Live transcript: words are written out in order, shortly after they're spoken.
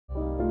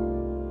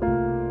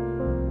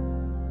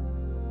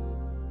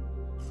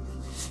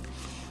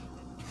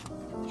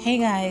Hey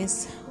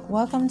guys,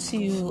 welcome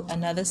to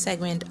another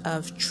segment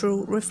of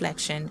True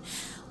Reflection,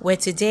 where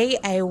today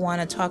I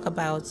want to talk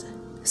about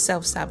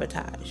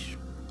self-sabotage.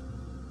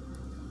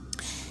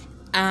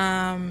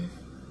 And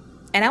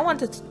I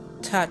want to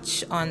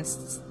touch on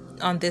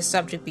this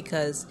subject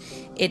because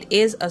it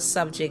is a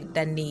subject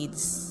that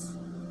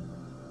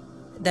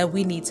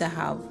we need to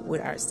have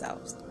with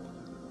ourselves.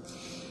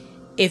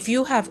 If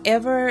you have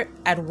ever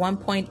at one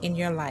point in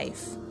your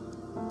life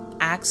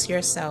asked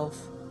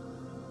yourself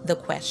the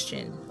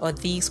question or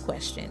these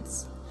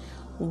questions: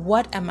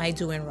 what am I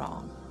doing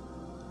wrong?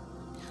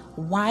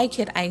 Why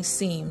can't I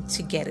seem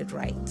to get it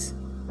right?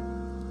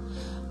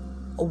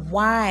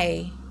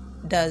 Why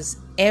does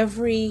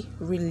every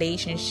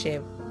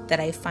relationship that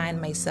I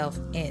find myself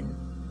in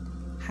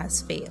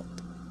has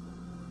failed?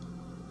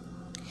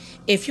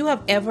 If you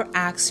have ever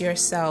asked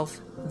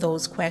yourself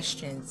those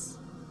questions,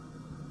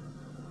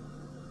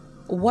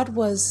 what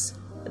was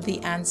the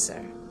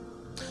answer?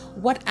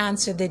 What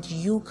answer did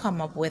you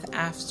come up with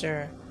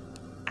after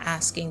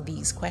asking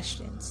these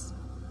questions?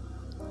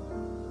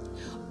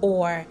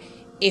 Or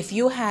if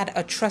you had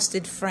a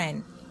trusted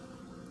friend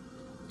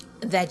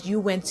that you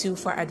went to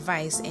for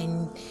advice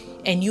and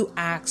you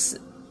asked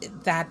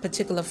that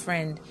particular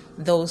friend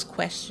those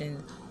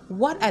questions,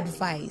 what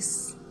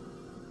advice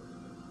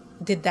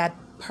did that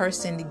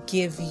person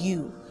give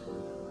you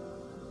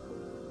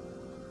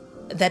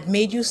that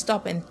made you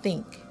stop and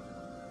think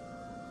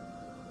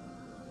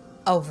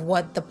of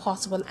what the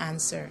possible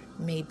answer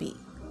may be?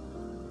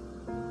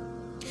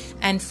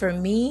 And for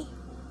me,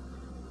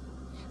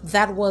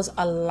 that was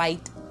a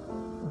light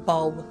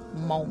bulb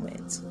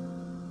moment.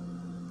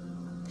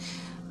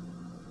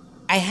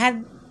 I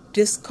had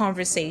this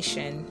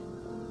conversation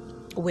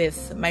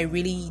with my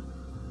really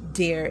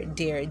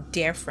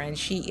dear friend.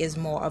 She is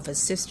more of a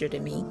sister to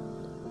me.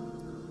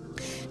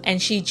 And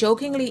she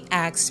jokingly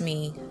asked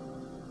me,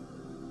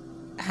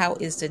 how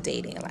is the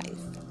dating life?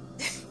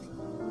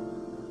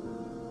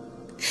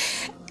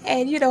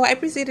 And, I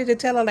proceeded to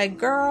tell her, like,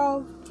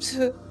 girl,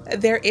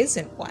 there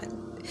isn't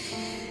one.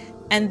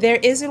 And there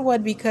isn't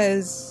one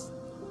because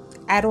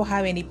I don't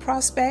have any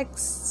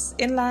prospects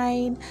in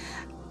line.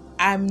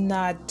 I'm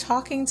not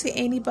talking to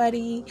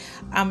anybody.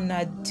 I'm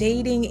not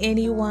dating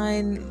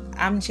anyone.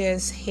 I'm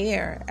just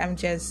here. I'm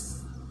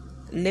just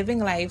living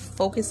life,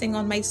 focusing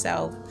on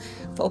myself,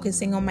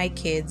 focusing on my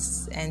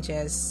kids, and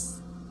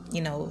just,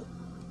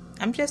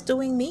 I'm just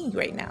doing me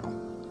right now.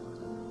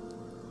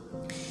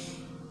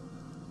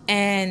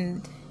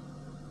 And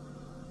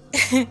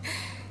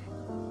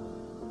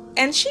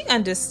and she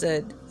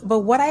understood. But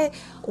what I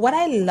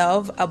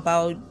love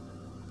about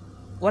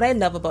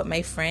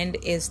my friend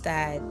is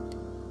that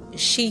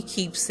she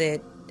keeps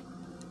it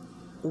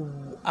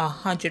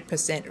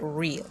 100%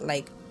 real,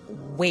 like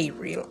way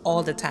real,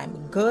 all the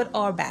time, good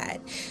or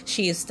bad.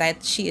 She is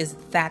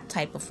that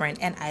type of friend,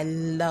 and I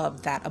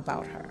love that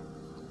about her.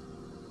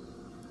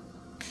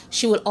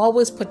 She will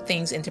always put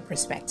things into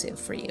perspective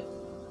for you.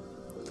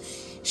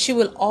 She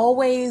will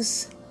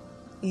always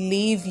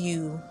leave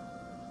you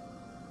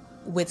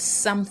with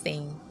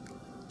something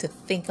to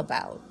think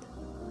about.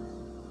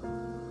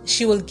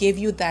 She will give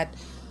you that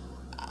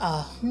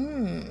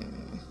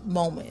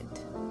moment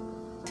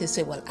to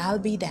say, well, I'll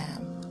be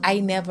damned. I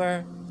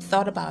never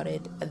thought about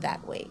it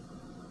that way.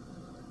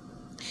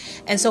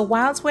 And so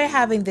whilst we're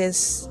having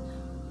this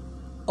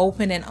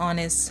open and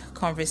honest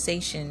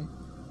conversation,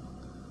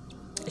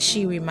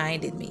 she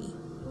reminded me,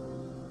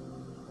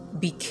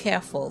 be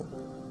careful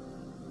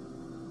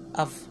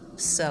of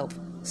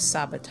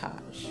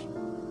self-sabotage.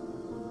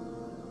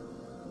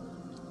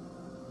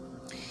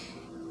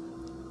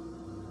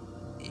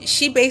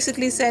 She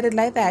basically said it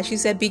like that. She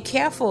said, be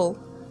careful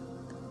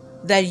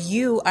that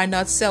you are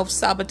not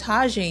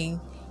self-sabotaging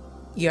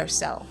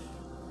yourself.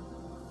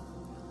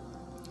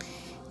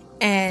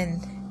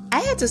 And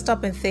I had to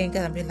stop and think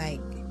and be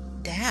like,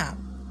 damn,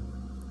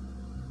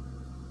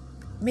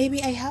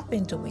 maybe I have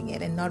been doing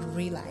it and not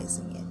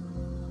realizing it.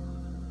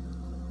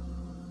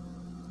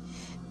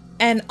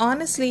 And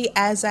honestly,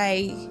 as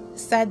I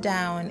sat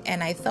down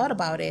and I thought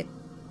about it,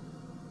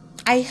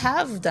 I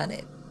have done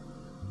it.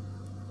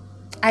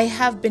 I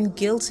have been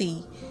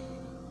guilty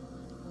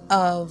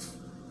of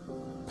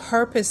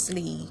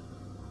purposely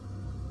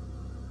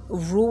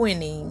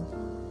ruining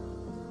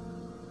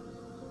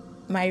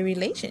my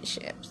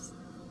relationships.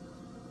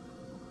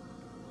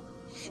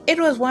 It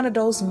was one of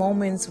those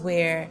moments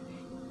where,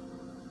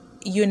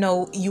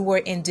 you were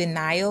in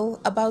denial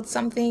about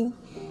something,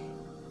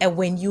 and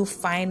when you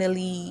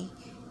finally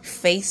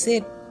face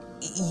it,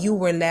 you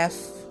were left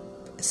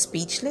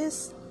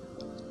speechless.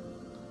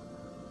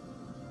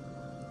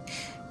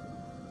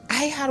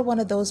 I had one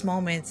of those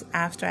moments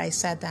after I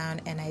sat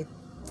down and I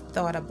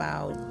thought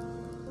about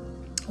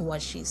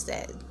what she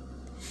said.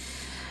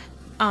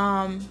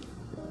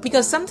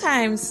 Because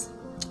sometimes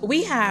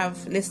we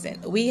have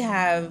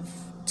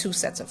two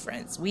sets of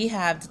friends. We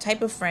have the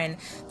type of friend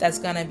that's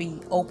going to be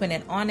open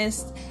and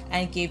honest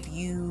and give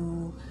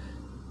you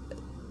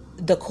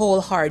the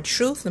cold hard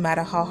truth, no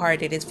matter how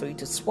hard it is for you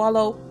to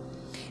swallow.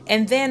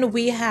 And then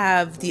we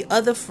have the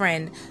other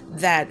friend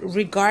that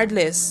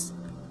regardless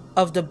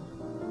of the,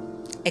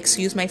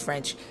 excuse my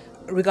French,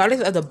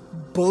 regardless of the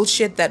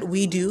bullshit that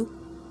we do,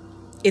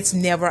 it's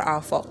never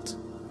our fault.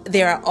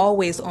 They are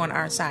always on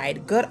our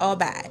side, good or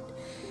bad.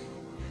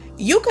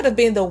 You could have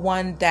been the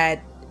one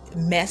that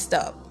messed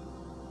up,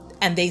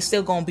 and they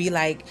still gonna be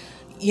like,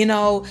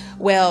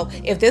 well,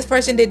 if this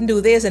person didn't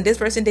do this and this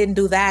person didn't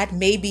do that,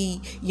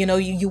 maybe,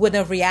 you wouldn't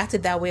have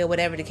reacted that way, or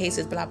whatever the case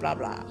is, blah, blah,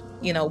 blah.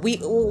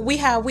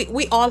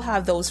 We all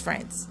have those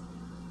friends.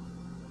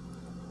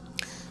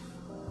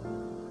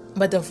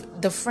 But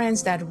the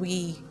friends that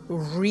we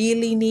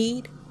really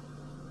need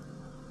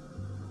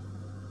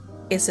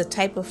is a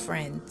type of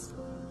friends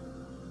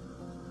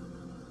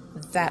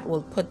that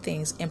will put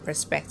things in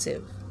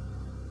perspective,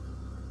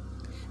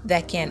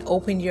 that can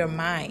open your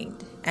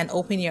mind and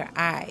open your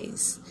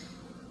eyes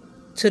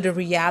to the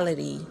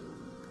reality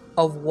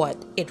of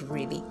what it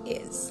really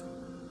is.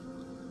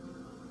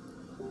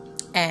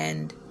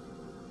 And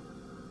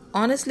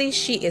honestly,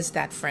 she is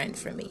that friend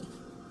for me.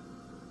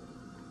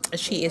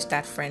 She is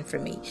that friend for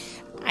me.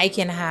 I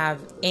can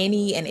have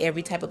any and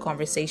every type of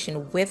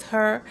conversation with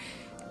her,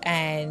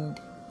 and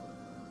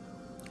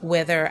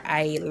whether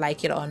I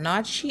like it or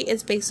not, she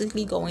is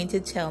basically going to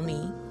tell me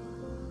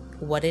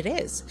what it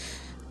is.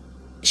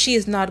 She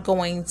is not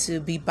going to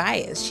be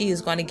biased. She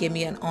is going to give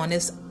me an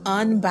honest,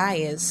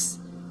 unbiased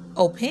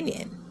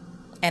opinion.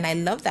 And I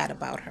love that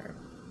about her.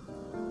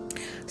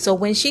 So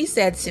when she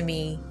said to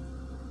me,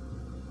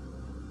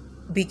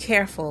 be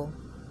careful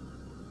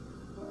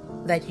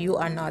that you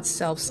are not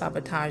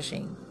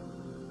self-sabotaging,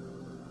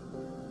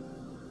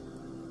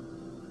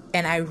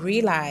 and I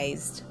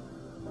realized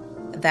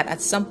that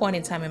at some point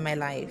in time in my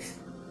life,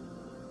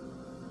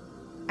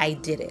 I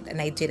did it,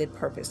 and I did it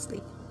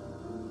purposely.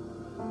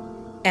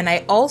 And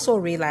I also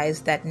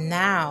realized that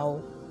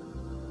now,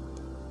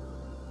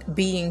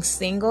 being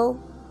single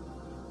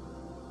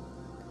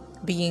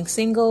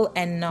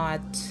and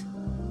not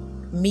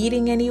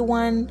meeting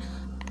anyone,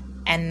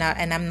 and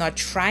I'm not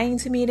trying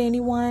to meet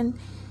anyone,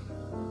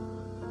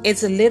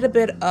 it's a little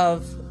bit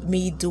of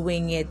me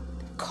doing it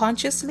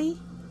consciously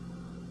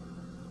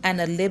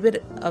and a little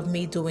bit of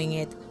me doing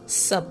it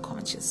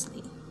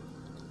subconsciously.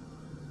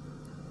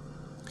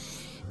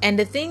 And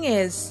the thing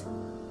is,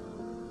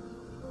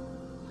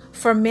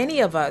 for many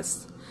of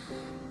us,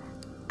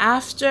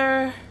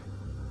 after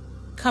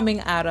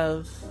coming out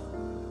of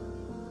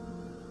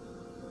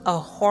a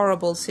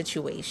horrible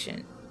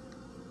situation,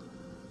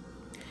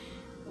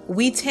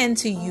 we tend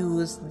to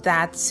use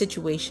that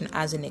situation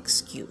as an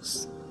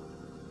excuse.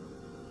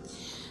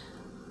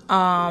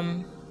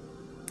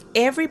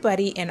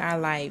 Everybody in our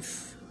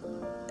life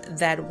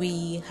that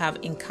we have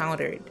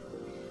encountered,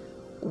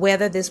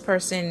 whether this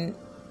person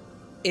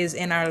is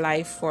in our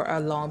life for a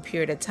long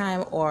period of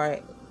time or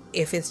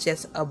if it's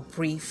just a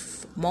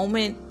brief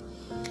moment,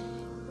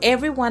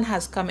 everyone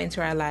has come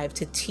into our life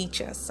to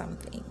teach us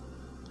something.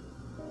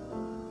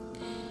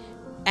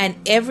 And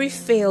every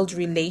failed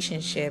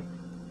relationship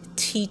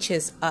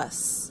teaches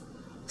us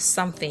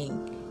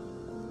something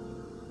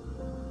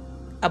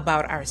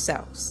about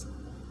ourselves.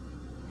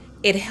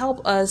 It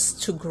helped us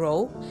to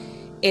grow.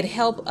 It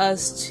helped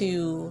us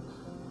to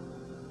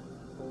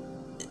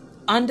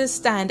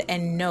understand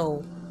and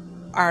know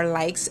our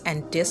likes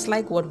and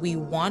dislikes, what we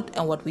want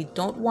and what we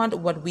don't want,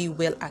 what we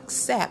will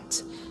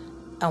accept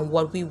and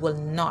what we will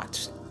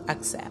not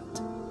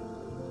accept.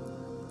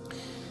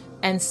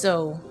 And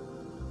so,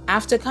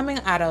 after coming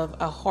out of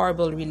a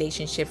horrible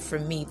relationship, for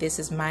me, this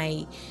is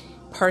my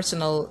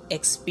personal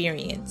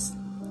experience.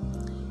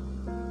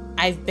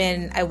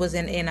 I was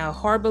in a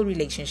horrible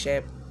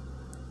relationship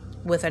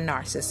with a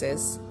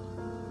narcissist,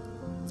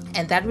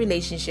 and that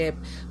relationship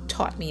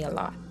taught me a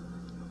lot.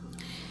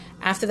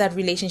 After that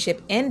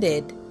relationship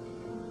ended,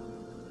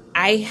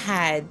 I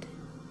had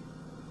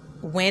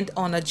went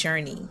on a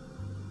journey.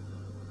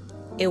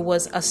 It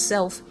was a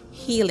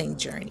self-healing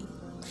journey.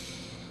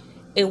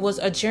 It was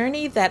a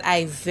journey that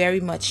I very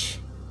much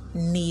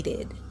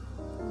needed.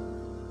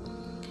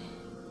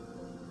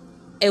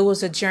 It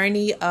was a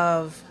journey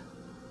of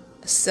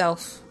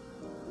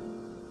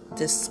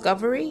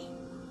self-discovery,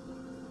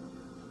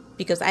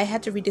 because I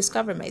had to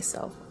rediscover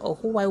myself or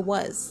who I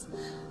was.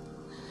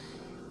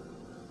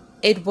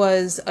 It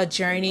was a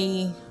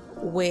journey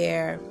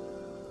where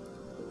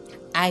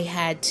I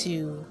had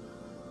to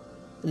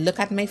look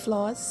at my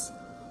flaws,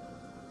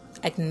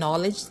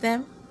 acknowledge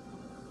them,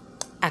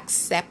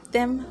 accept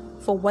them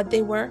for what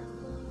they were.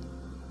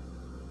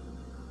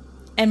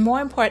 And more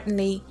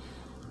importantly,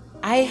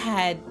 I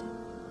had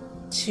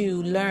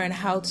to learn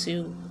how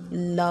to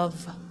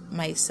love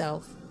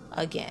myself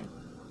again.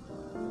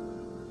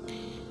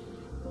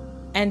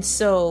 And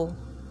so,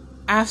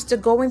 after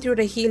going through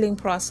the healing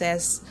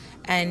process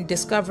and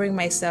discovering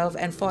myself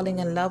and falling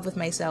in love with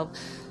myself,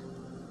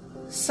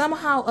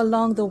 somehow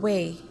along the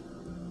way,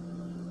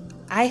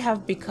 I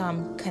have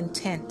become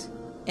content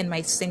in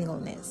my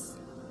singleness.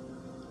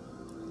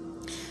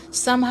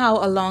 Somehow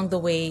along the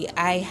way,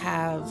 I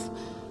have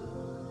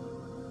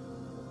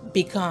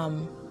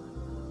become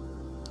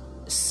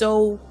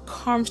so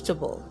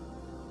comfortable,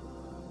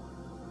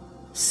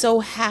 so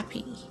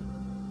happy,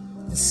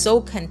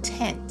 so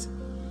content,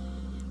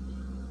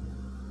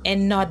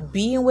 and not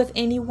being with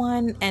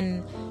anyone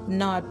and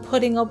not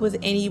putting up with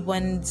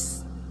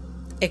anyone's,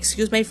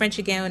 excuse my French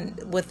again,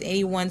 with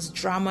anyone's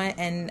drama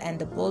and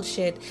the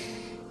bullshit,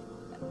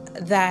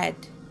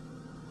 that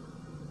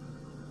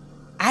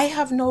I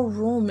have no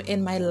room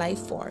in my life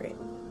for it.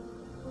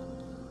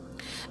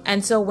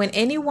 And so when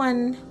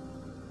anyone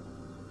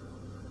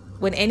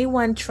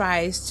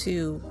tries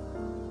to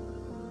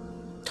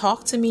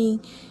talk to me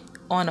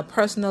on a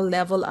personal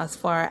level as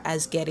far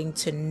as getting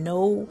to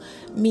know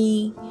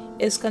me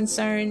is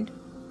concerned,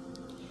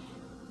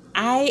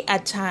 I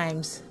at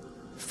times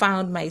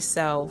found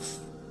myself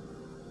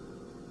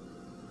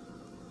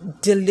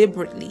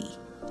deliberately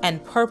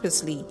and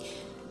purposely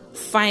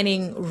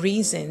finding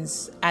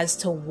reasons as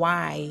to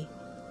why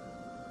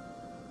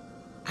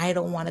I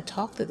don't want to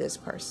talk to this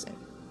person.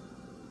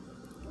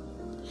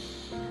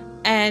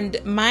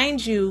 And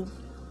mind you,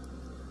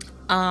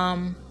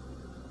 I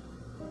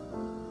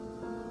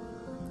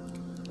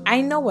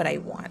know what I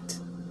want.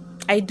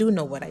 I do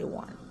know what I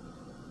want.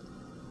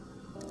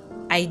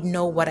 I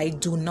know what I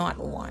do not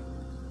want.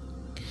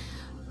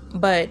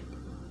 But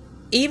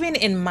even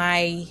in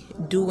my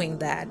doing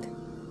that,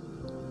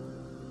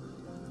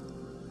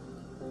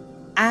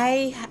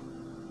 I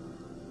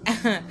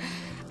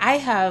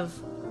have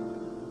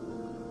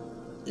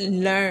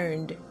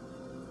learned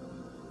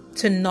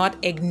to not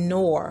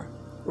ignore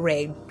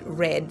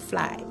red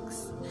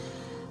flags.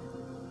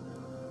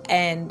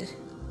 And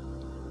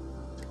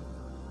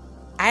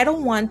I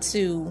don't want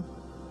to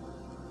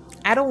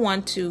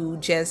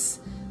just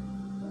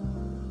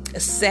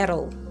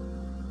settle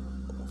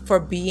for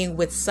being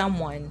with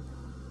someone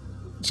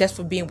just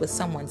for being with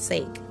someone's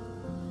sake.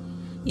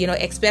 You know,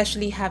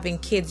 especially having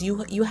kids,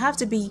 you have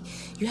to be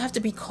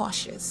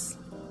cautious.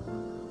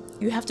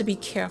 You have to be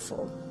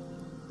careful,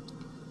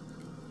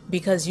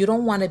 because you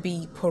don't want to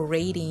be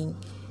parading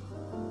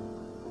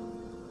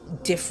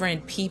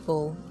different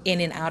people in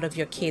and out of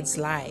your kids'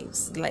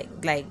 lives.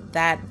 Like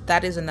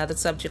that is another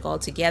subject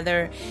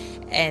altogether,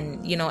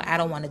 and you know, I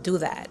don't want to do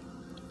that.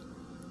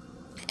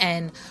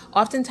 And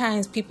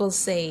oftentimes people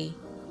say,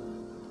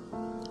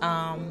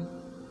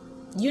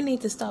 you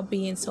need to stop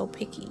being so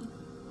picky.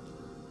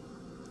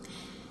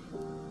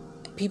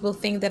 People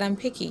think that I'm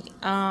picky.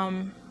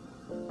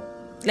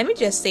 Let me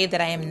just say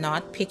that I am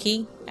not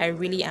picky. I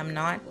really am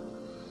not.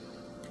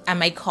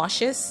 Am I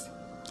cautious?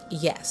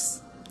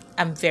 Yes,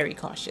 I'm very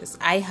cautious.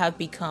 I have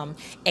become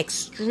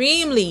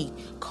extremely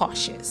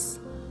cautious.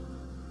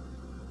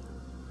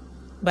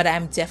 But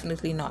I'm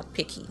definitely not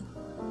picky.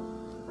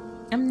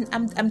 I'm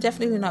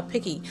definitely not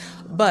picky.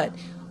 But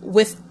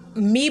with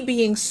me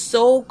being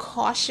so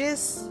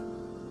cautious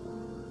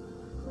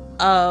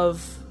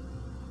of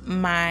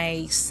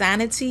my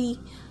sanity,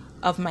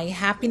 of my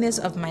happiness,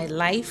 of my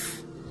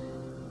life,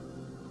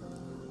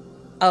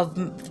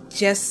 of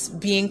just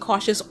being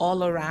cautious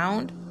all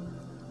around,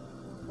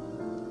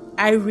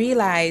 I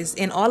realize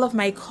in all of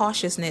my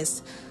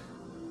cautiousness,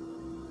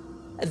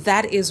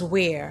 that is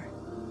where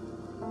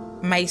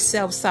my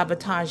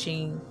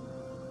self-sabotaging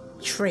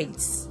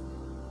traits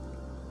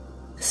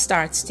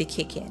starts to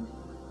kick in.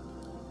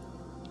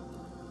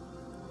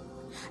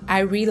 I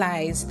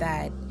realize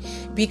that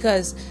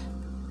because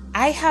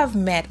I have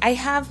met a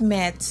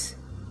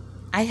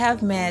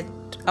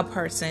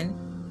person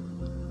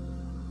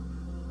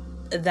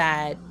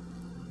that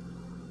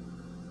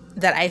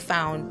I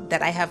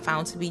have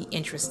found to be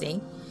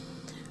interesting,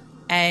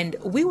 and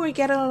we were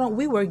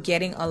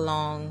getting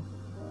along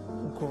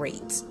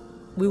great.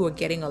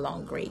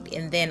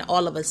 And then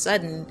all of a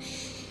sudden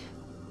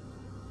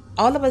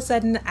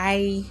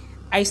I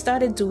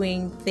started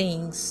doing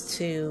things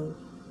to,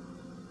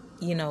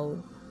 you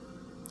know,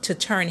 to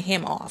turn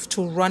him off,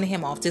 to run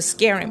him off, to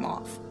scare him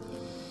off.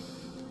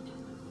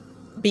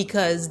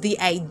 Because the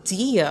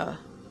idea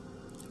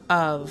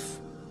of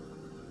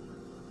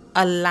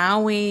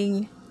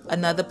allowing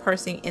another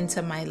person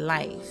into my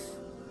life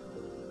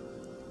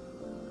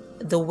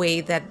the way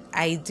that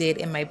I did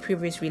in my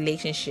previous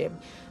relationship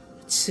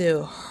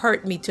to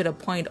hurt me to the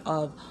point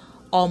of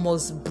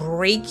almost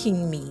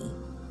breaking me,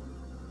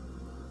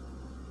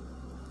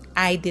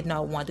 I did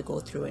not want to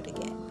go through it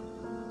again.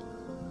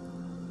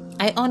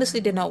 I honestly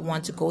did not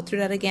want to go through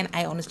that again.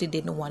 I honestly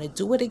didn't want to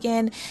do it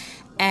again.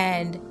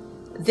 And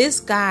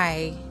this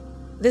guy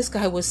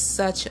was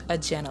such a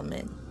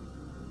gentleman.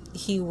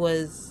 He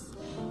was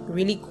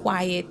really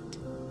quiet,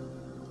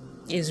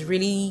 is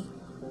really,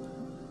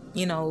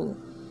 you know,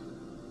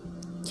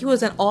 he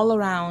was an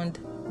all-around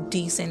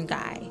decent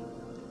guy.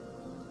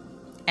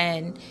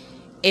 And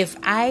if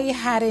I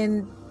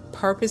hadn't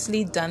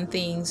purposely done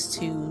things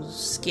to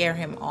scare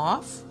him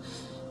off,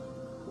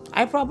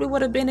 I probably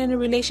would have been in a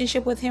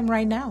relationship with him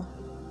right now.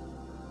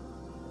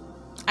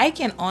 I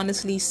can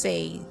honestly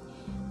say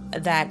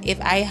that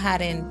if I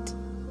hadn't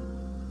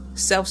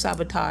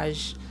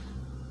self-sabotaged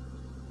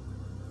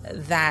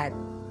that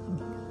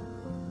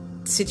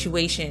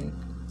situation,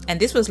 and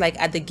this was like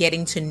at the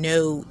getting to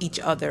know each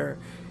other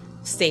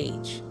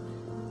stage,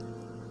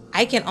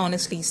 I can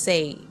honestly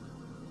say,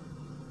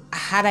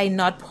 had I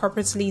not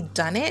purposely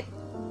done it,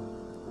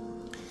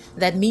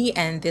 that me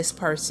and this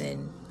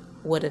person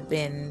would have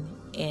been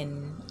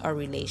in a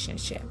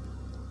relationship.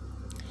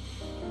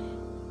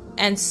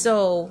 And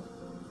so,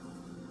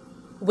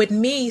 with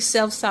me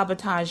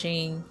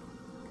self-sabotaging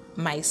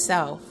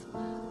myself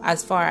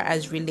as far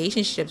as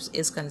relationships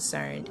is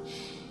concerned,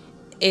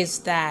 is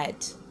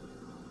that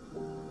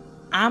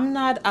I'm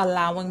not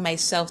allowing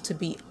myself to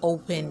be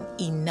open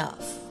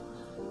enough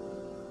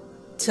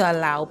to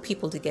allow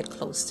people to get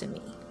close to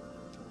me.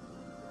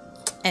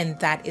 And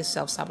that is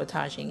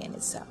self-sabotaging in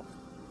itself.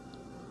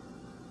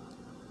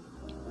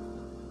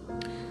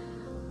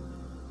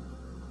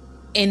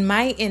 In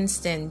my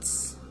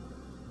instance,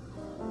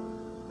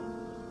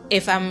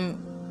 if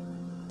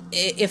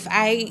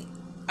I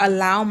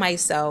allow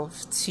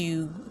myself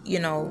to, you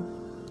know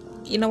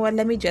what,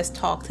 let me just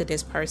talk to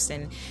this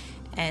person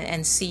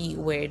and see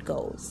where it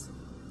goes.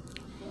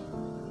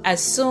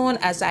 As soon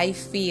as I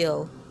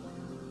feel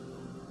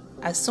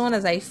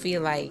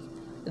like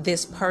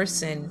this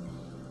person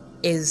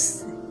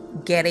is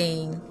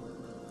getting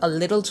a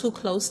little too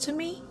close to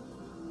me,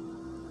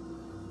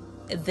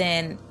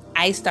 then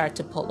I start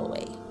to pull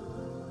away.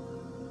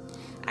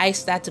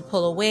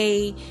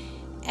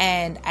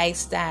 And I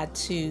start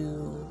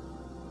to,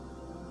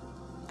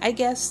 I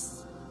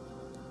guess,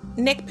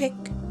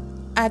 nitpick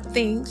at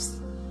things,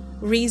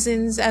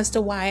 reasons as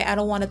to why I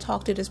don't want to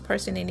talk to this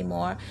person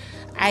anymore.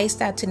 I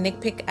start to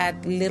nitpick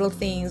at little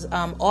things.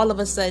 All of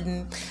a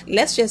sudden,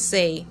 let's just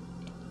say,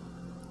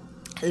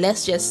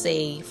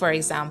 for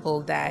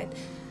example, that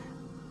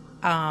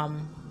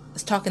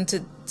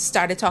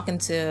started talking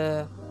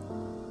to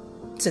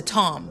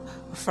Tom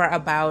for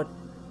about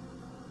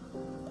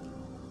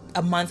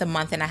a month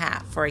and a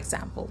half, for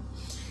example,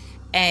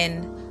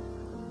 and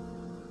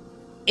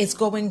it's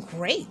going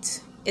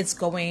great. It's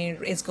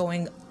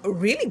going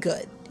really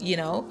good,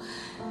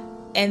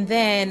 and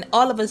then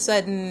all of a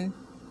sudden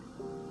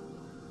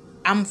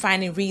I'm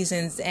finding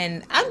reasons,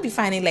 and I'll be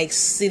finding like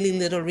silly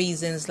little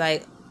reasons,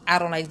 like I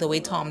don't like the way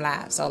Tom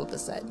laughs all of a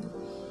sudden.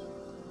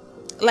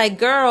 Like,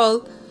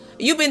 girl,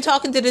 you've been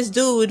talking to this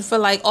dude for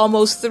like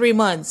almost 3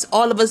 months.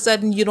 All of a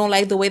sudden you don't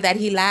like the way that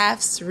he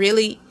laughs?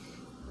 Really?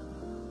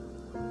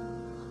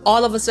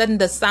 All of a sudden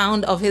the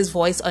sound of his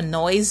voice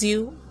annoys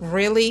you?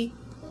 Really?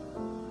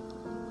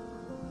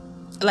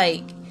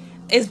 Like,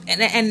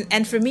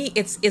 and for me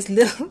it's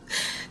little,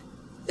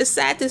 it's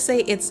sad to say,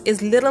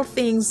 it's little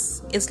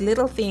things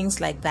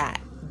like that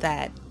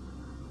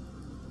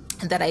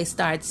I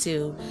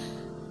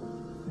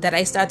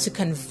start to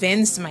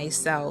convince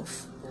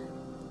myself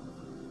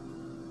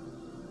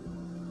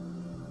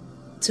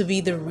to be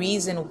the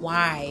reason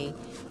why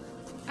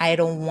I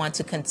don't want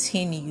to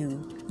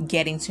continue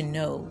getting to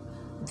know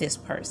this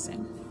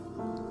person.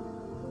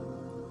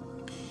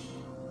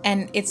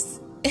 And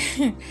it's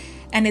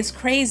and it's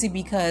crazy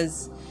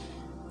because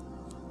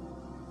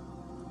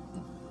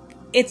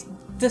it's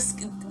this,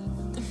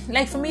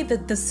 like, for me,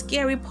 the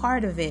scary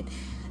part of it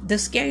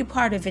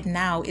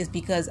now is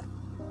because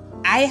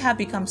I have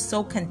become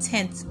so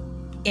content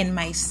in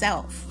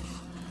myself.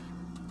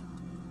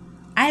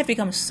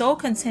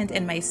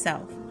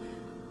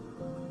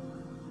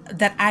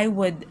 That I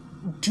would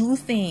do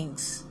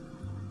things,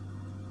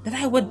 that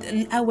I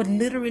would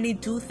literally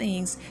do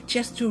things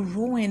just to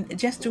ruin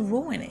it.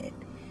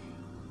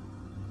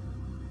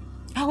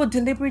 I would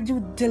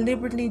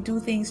deliberately do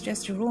things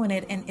just to ruin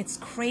it. And it's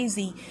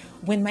crazy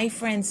when my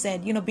friend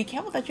said, be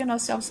careful that you're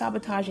not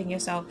self-sabotaging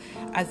yourself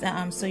as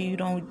so you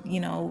don't,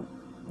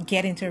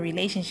 get into a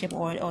relationship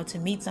or to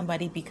meet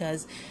somebody,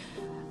 because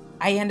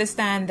I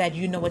understand that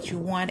you know what you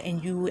want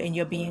and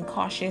you're being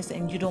cautious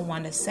and you don't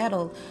want to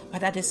settle.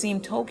 But at the same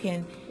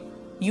token,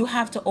 you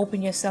have to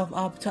open yourself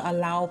up to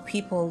allow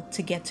people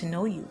to get to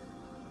know you.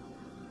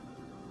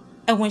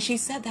 And when she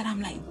said that,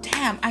 I'm like,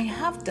 damn, I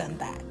have done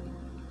that.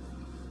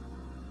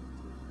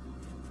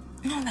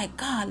 And I'm like,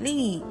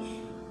 golly,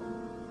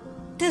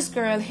 this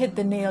girl hit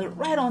the nail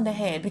right on the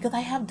head, because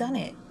I have done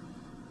it.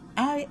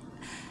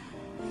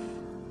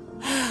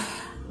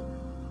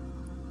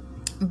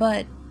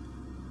 But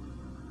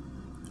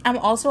I'm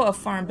also a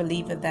firm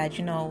believer that,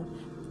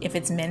 if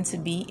it's meant to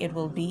be, it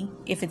will be.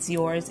 If it's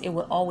yours, it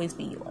will always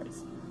be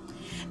yours.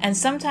 And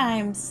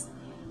sometimes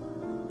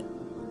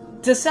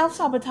the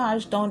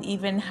self-sabotage don't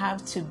even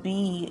have to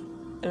be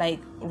like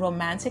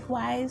romantic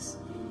wise.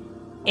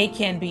 It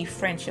can be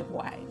friendship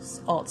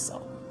wise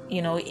also.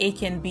 It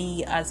can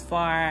be as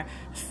far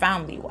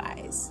family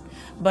wise.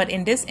 But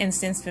in this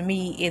instance, for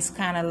me, it's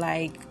kind of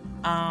like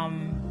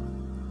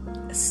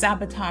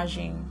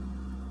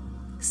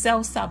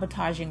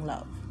self-sabotaging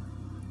love.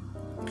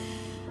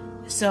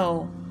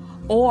 So,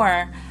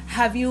 or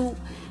have you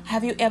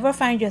ever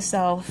find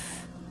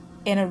yourself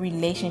in a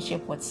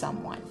relationship with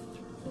someone?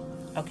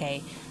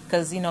 Okay,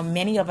 because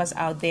many of us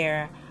out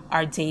there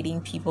are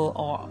dating people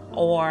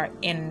or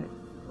in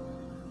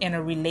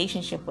a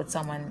relationship with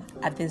someone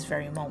at this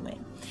very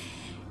moment.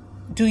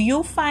 Do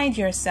you find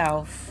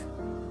yourself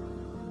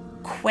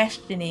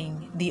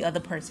questioning the other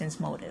person's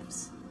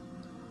motives?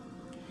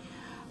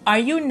 Are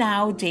you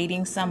now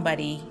dating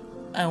somebody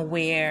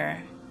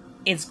where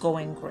it's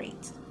going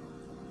great?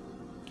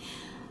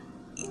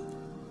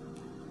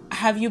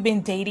 Have you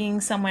been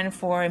dating someone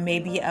for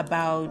maybe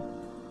about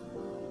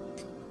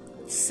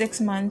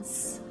 6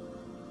 months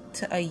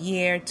to a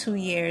year, 2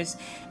 years,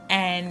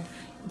 and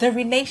the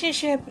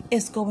relationship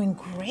is going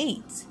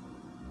great?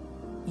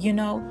 You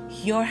know,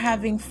 you're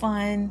having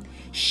fun,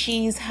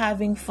 she's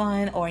having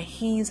fun, or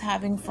he's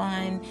having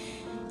fun.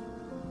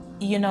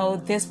 You know,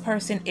 this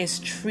person is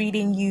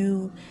treating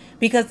you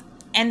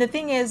and the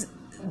thing is,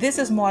 this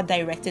is more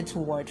directed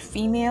toward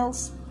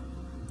females,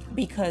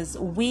 because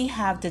we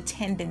have the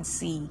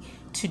tendency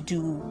to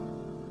do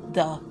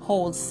the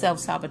whole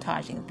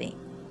self-sabotaging thing.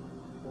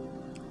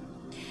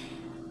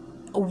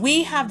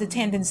 We have the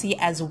tendency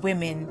as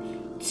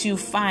women to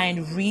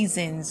find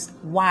reasons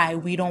why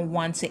we don't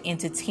want to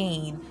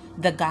entertain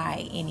the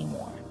guy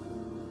anymore.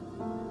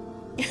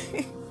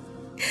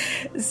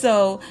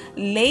 So,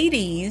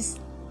 ladies,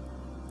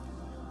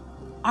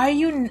 are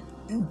you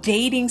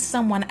dating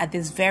someone at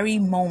this very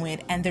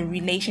moment and the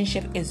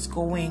relationship is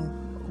going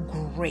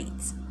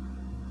great?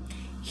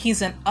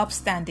 He's an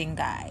upstanding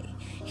guy.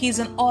 He's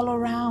an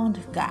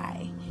all-around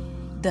guy.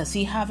 Does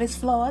he have his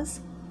flaws?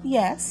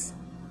 Yes.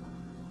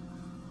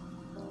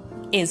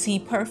 Is he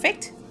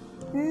perfect?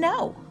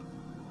 No.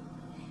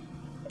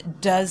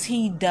 Does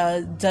he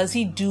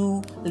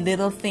do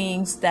little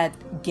things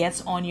that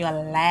gets on your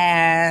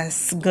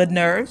last good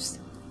nerves?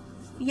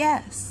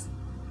 Yes.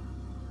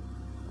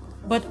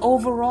 But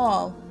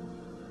overall,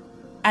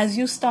 as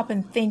you stop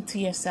and think to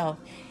yourself,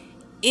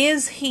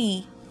 is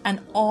he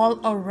an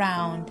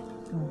all-around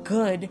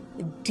good,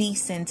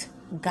 decent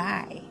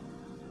guy?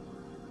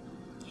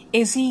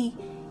 Is he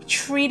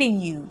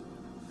treating you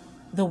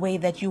the way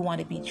that you want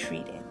to be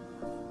treated?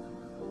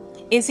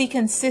 Is he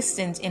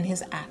consistent in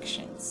his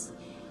actions?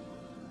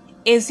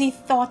 Is he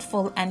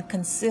thoughtful and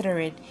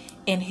considerate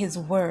in his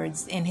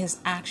words, in his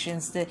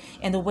actions,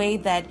 in the way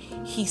that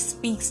he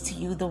speaks to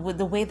you, the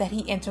way that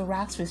he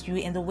interacts with you,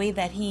 in the way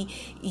that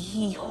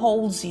he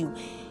holds you?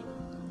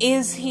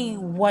 Is he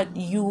what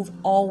you've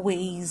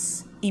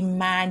always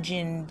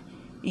imagined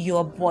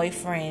your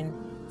boyfriend,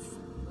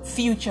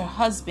 future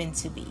husband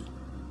to be?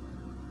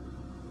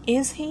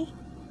 Is he?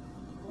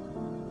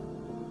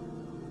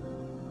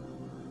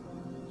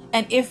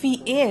 And if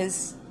he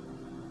is,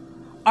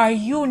 are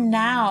you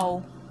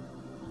now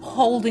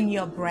holding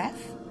your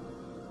breath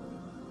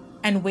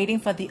and waiting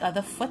for the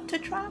other foot to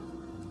drop?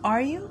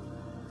 Are you?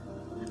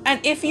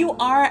 And if you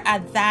are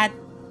at that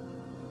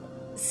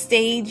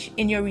stage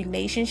in your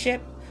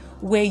relationship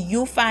where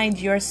you find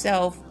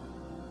yourself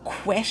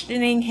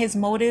questioning his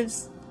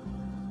motives,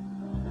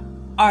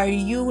 are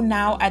you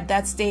now at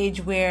that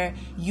stage where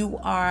you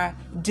are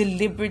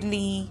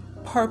deliberately,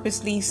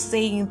 purposely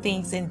saying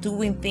things and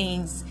doing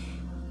things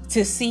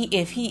to see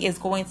if he is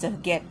going to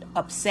get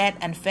upset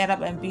and fed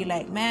up and be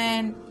like,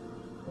 man,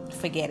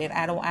 forget it.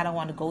 I don't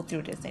want to go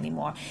through this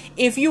anymore.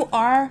 If you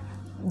are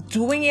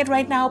doing it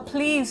right now,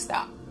 please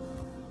stop.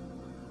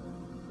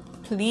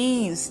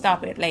 Please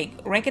stop it. Like,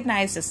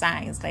 recognize the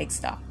signs. Like,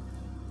 stop.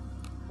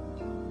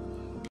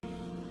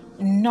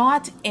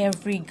 Not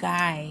every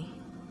guy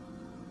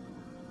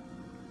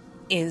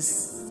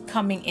is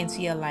coming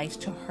into your life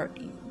to hurt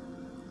you.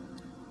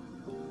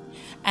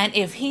 And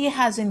if he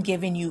hasn't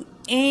given you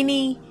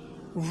any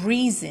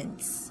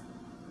reasons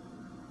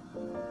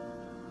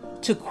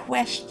to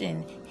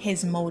question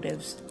his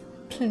motives,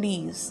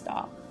 please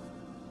stop.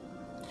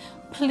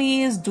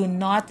 Please do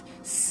not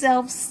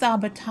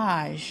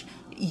self-sabotage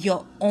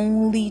your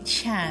only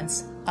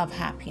chance of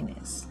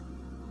happiness.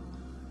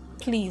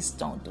 Please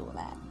don't do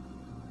that.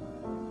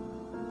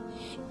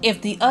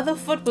 If the other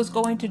foot was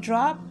going to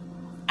drop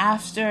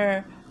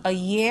after a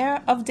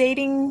year of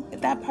dating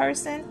that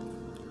person,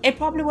 it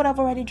probably would have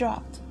already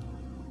dropped.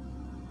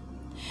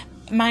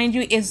 Mind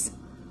you, is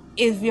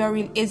your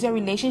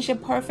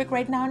relationship perfect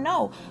right now?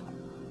 No.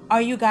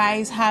 Are you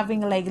guys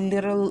having like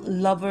little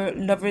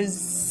lovers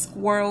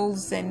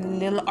squirrels and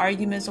little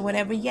arguments or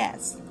whatever?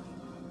 Yes.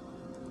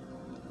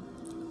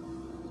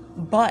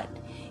 But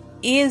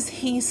is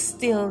he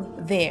still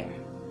there?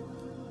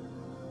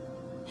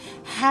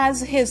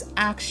 Has his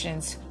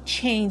actions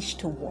changed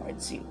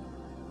towards you?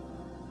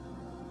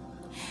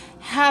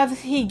 Have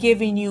he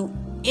given you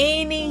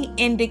any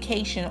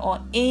indication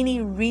or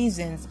any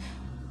reasons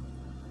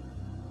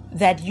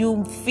that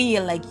you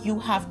feel like you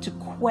have to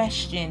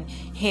question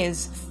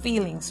his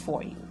feelings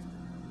for you?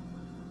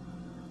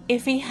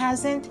 If he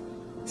hasn't,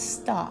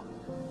 stop.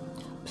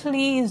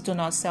 Please do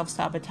not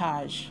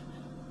self-sabotage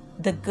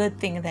the good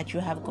thing that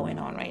you have going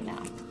on right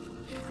now.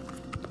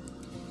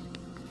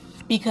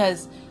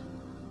 Because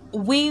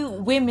we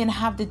women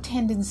have the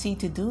tendency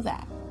to do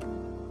that.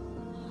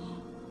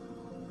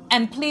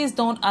 And please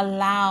don't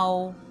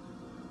allow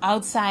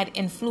outside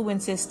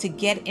influences to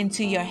get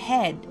into your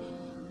head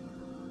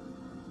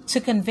to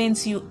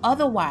convince you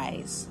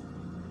otherwise,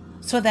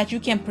 so that you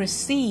can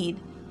proceed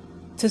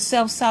to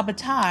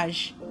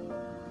self-sabotage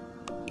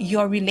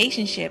your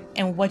relationship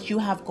and what you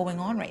have going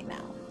on right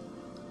now.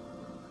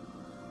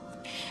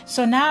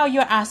 So now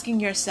you're asking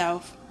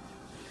yourself,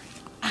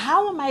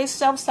 how am I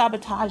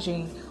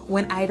self-sabotaging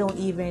when I don't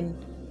even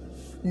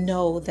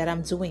know that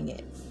I'm doing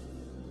it?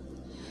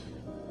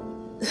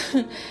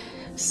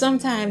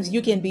 Sometimes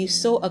you can be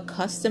so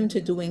accustomed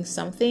to doing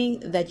something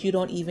that you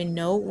don't even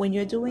know when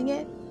you're doing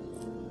it.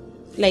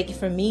 Like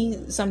for me,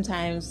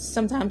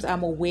 sometimes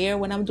I'm aware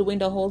when I'm doing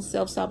the whole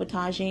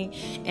self-sabotaging,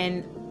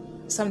 and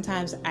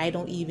sometimes I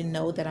don't even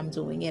know that I'm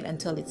doing it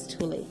until it's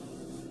too late.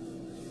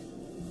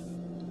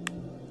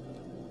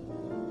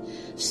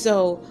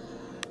 So,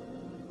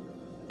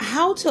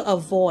 how to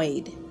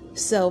avoid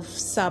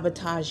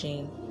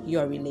self-sabotaging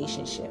your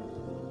relationship?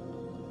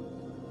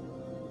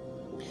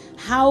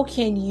 How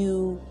can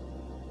you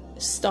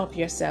stop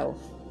yourself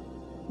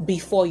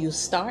before you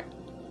start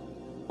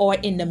or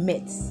in the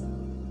midst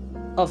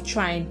of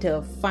trying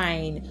to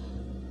find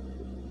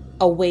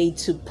a way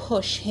to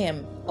push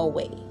him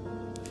away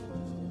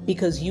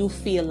because you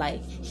feel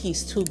like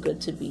he's too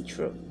good to be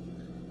true?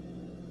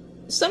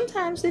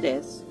 Sometimes it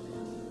is.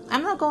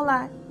 I'm not gonna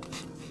lie.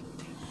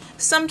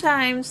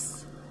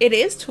 Sometimes it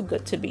is too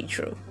good to be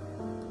true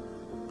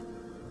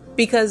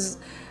because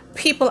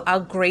people are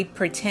great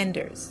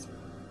pretenders.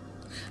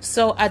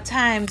 So at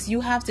times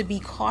you have to be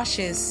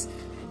cautious.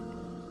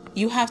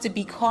 You have to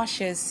be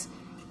cautious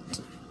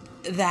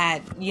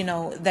that,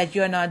 that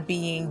you're not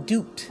being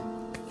duped.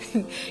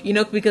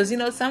 Because,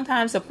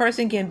 sometimes a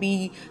person can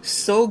be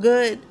so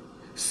good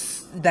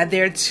that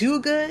they're too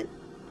good.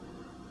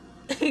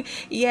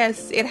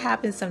 Yes, it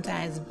happens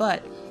sometimes.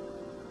 But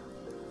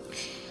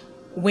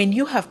when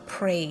you have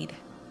prayed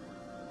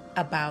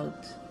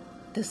about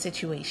the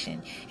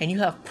situation and you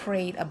have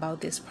prayed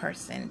about this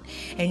person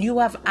and you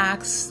have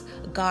asked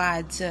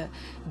God to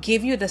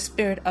give you the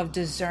spirit of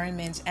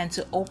discernment and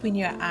to open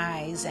your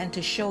eyes and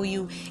to show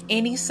you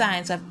any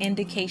signs of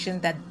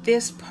indication that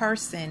this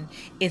person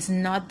is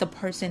not the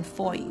person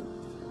for you.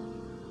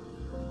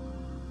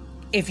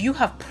 If you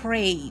have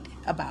prayed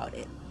about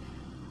it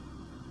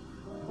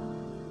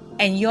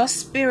and your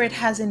spirit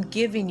hasn't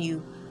given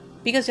you,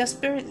 because your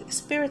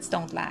spirits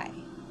don't lie.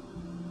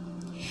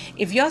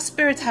 If your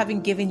spirits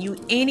haven't given you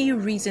any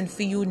reason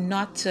for you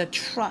not to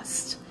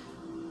trust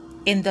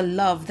in the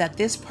love that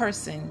this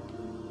person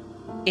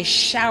is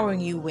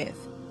showering you with,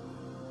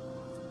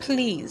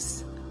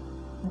 please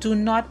do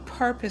not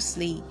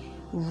purposely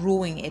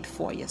ruin it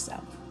for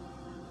yourself.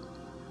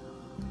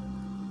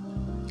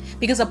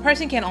 Because a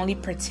person can only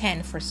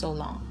pretend for so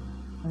long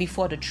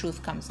before the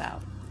truth comes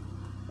out.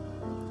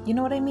 You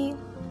know what I mean?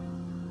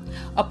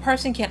 A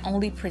person can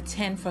only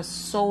pretend for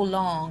so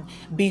long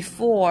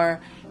before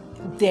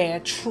their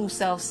true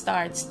self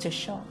starts to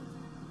show.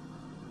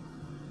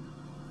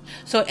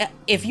 So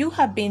if you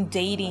have been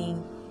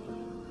dating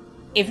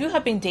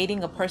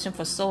a person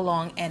for so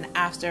long, and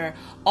after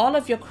all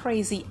of your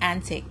crazy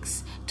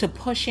antics to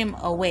push him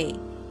away,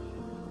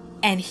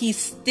 and he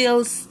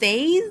still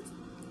stays,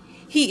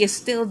 he is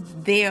still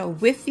there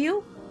with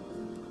you,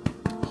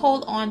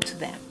 hold on to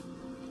them.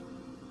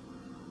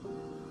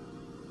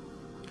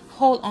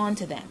 Hold on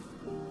to them.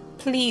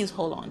 Please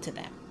hold on to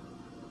them.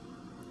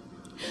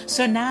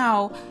 So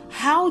now,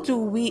 how do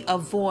we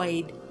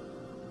avoid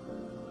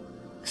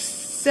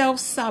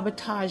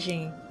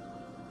self-sabotaging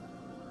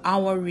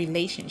our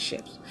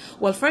relationships?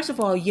 Well, first of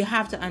all, you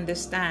have to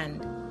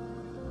understand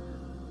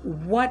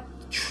what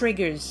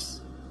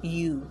triggers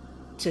you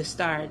to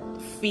start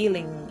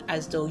feeling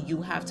as though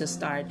you have to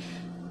start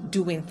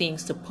doing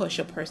things to push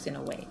a person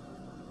away.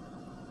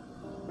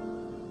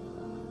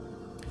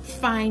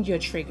 Find your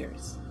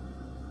triggers.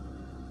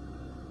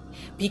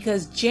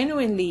 Because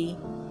genuinely,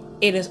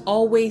 it is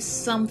always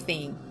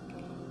something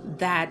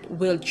that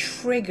will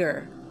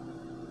trigger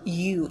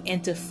you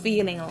into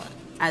feeling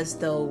as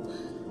though,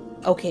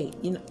 okay,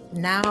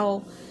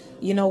 now,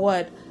 you know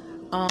what?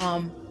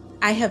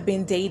 I have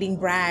been dating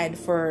Brad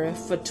for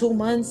 2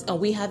 months and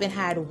we haven't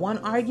had one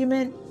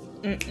argument.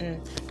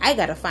 I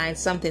gotta find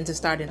something to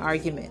start an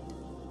argument.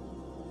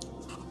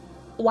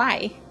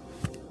 Why?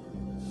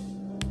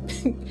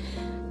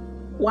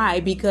 Why?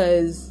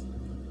 Because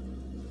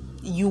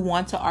you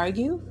want to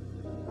argue?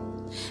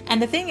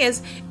 And the thing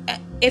is,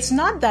 it's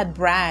not that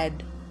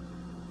Brad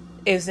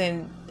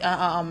isn't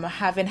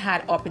haven't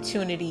had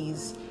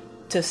opportunities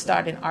to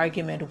start an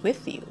argument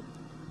with you.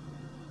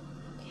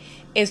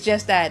 It's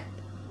just that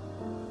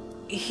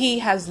he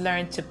has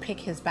learned to pick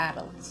his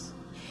battles.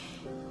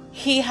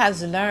 He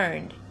has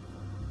learned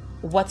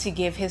what to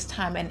give his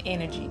time and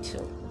energy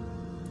to.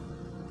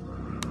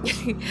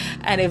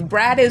 And if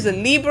Brad is a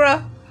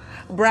Libra,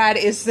 Brad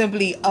is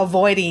simply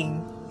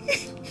avoiding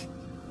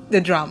the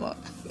drama.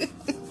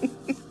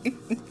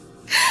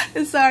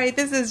 Sorry,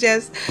 this is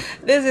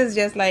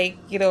just like,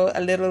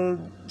 a little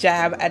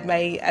jab at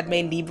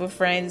my Libra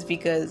friends,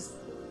 because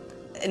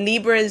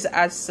Libras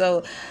are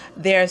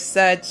they're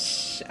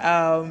such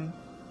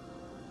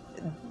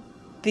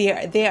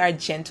they are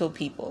gentle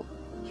people.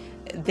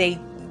 They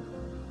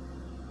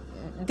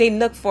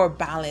look for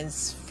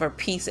balance, for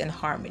peace and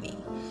harmony.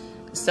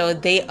 So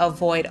they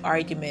avoid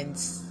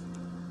arguments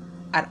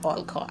at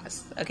all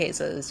costs. Okay,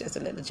 so it's just a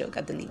little joke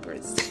at the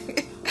Libras.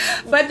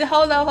 But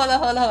hold on.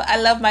 I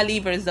love my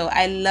Libras though.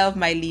 I love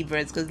my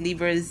Libras because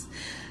Libras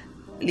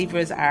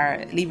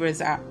are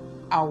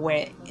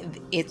where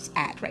it's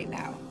at right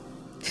now.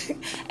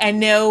 And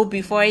no,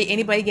 before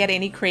anybody get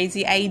any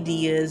crazy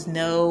ideas,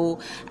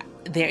 no,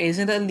 there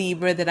isn't a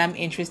Libra that I'm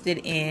interested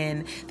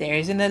in. There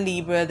isn't a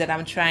Libra that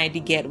I'm trying to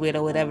get with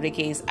or whatever the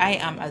case. I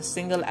am as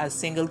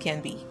single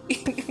can be.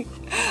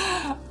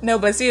 No,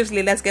 but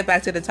seriously, let's get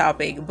back to the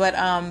topic. But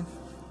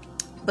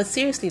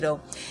seriously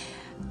though,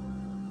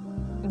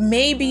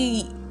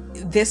 maybe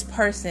this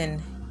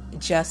person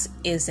just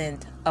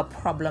isn't a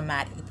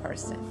problematic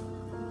person.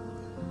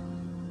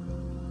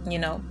 You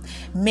know,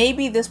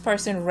 maybe this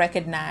person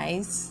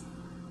recognizes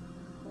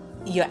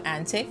your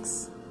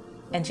antics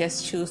and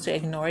just choose to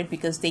ignore it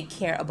because they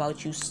care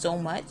about you so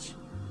much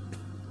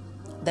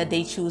that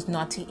they choose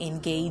not to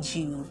engage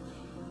you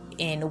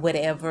in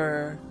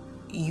whatever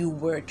you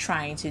were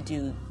trying to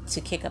do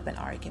to kick up an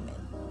argument.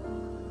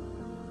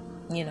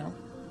 You know?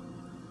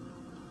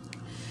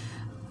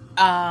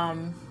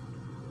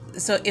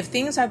 So if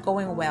things are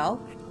going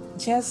well,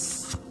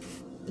 just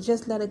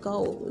let it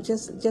go.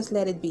 Just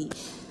let it be.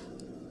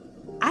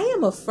 I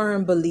am a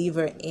firm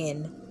believer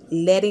in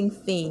letting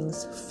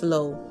things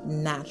flow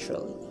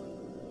naturally.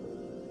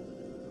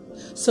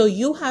 So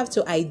you have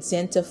to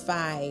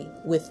identify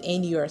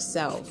within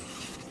yourself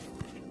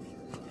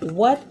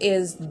what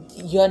is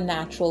your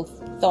natural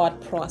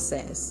thought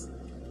process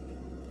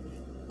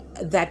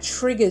that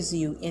triggers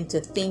you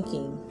into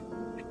thinking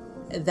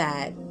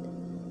that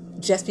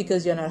just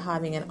because you're not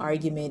having an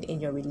argument in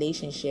your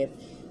relationship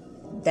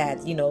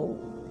that, you know,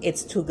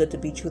 it's too good to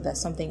be true, that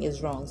something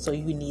is wrong. So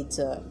you need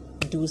to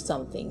do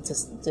something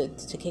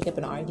to kick up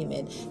an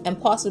argument and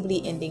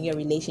possibly ending your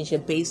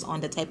relationship based on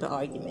the type of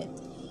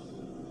argument.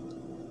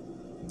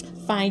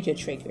 Find your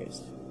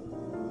triggers.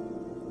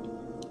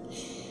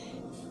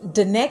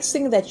 The next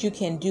thing that you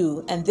can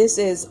do, and this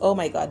is, oh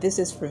my God, this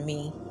is for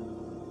me.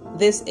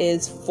 This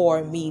is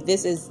for me.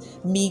 This is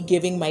me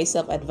giving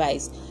myself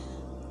advice.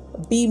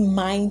 Be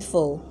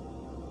mindful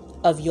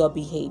of your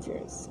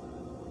behaviors.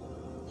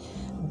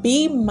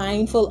 Be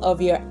mindful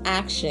of your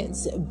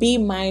actions. Be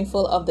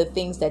mindful of the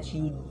things that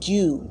you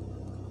do.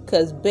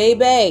 Because,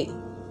 baby,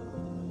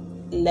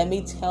 let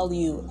me tell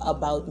you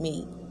about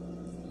me.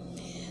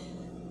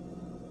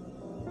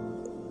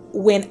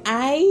 When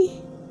I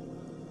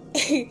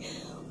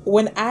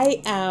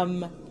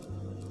am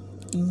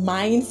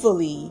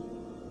mindfully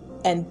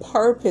and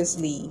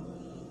purposely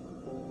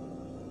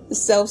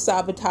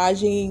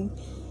self-sabotaging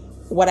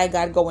what I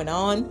got going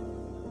on,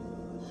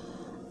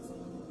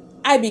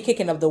 I be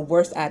kicking up the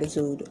worst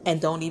attitude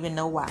and don't even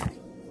know why.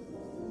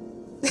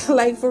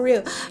 Like, for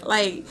real.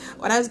 Like,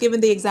 when I was giving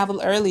the example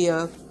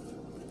earlier,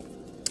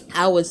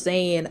 I was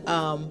saying,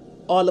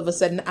 all of a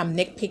sudden I'm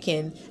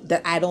nitpicking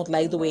that I don't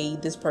like the way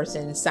this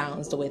person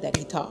sounds, the way that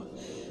he talks.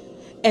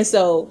 And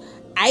so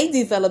I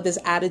developed this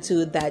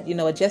attitude that, you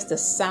know, just the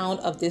sound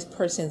of this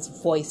person's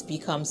voice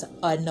becomes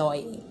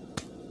annoying.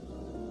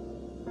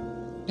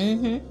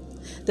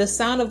 The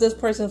sound of this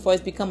person's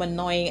voice become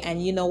annoying,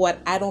 and you know what?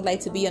 I don't like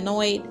to be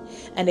annoyed.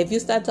 And if you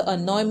start to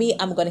annoy me,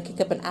 I'm going to kick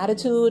up an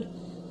attitude.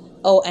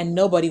 Oh, and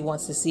nobody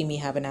wants to see me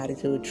have an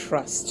attitude.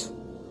 Trust.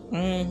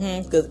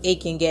 Because it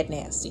can get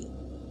nasty.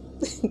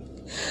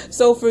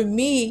 So for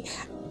me,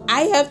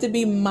 I have to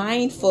be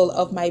mindful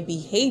of my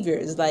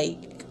behaviors. For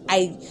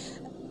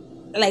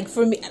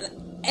me,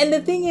 and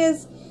the thing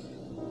is,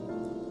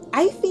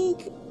 I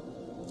think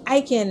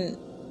I can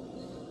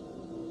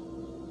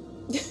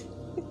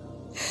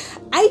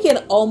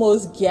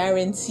almost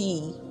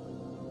guarantee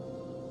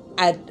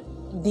at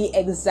the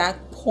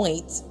exact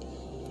point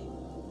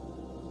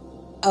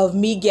of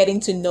me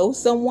getting to know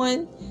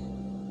someone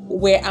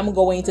where I'm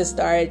going to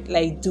start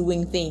like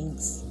doing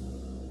things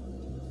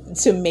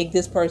to make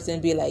this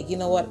person be like, you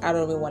know what, I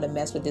don't even want to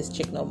mess with this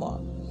chick no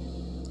more.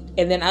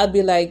 And then I'll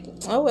be like,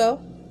 oh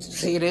well,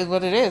 it is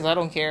what it is, I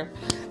don't care.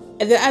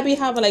 And then I'll be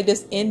having like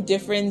this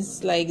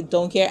indifference, like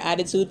don't care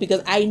attitude,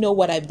 because I know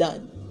what I've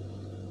done.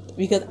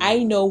 Because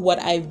I know what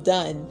I've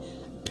done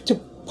to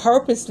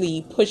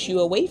purposely push you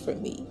away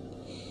from me.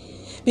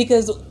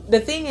 Because the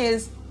thing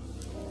is,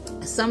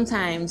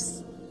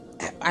 sometimes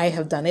I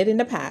have done it in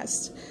the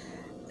past,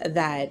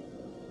 that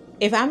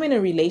if I'm in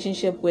a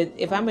relationship with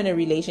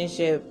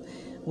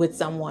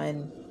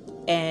someone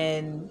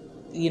and,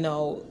 you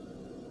know,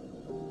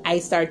 I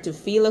start to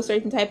feel a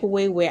certain type of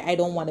way where I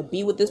don't want to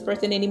be with this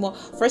person anymore.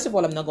 First of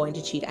all, I'm not going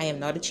to cheat. I am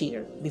not a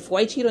cheater. Before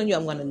I cheat on you,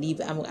 I'm going to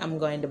leave. I'm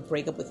going to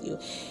break up with you.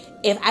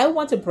 If I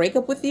want to break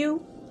up with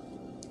you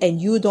and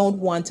you don't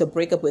want to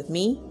break up with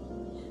me,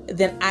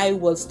 then I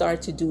will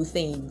start to do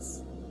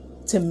things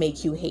to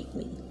make you hate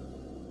me.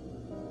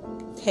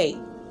 Hey.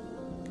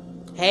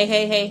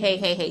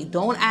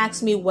 Don't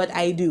ask me what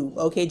I do.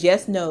 Okay,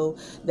 just know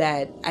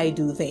that I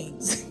do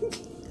things.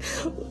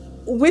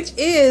 Which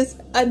is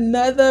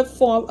another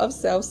form of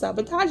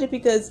self-sabotage,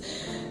 because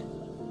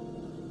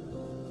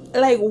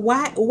like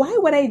why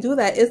would I do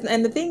that?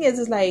 And the thing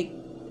is like,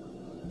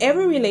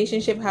 every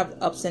relationship have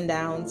ups and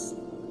downs.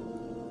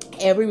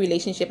 Every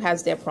relationship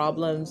has their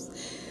problems.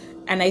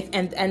 And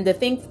the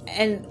thing,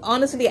 and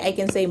honestly, I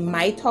can say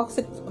my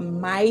toxic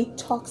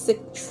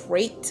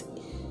trait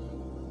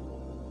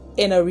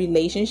in a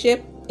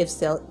relationship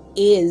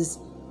is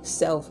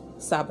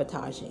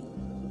self-sabotaging.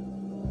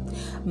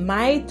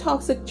 My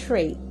toxic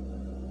trait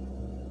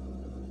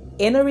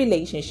in a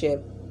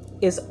relationship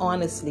is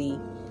honestly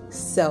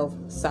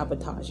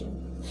self-sabotaging.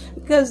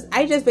 Because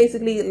I just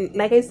basically,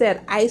 like I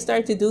said, I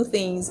start to do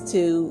things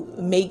to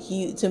make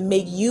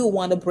you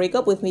want to break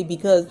up with me,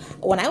 because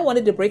when I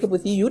wanted to break up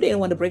with you, you didn't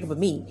want to break up with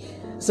me.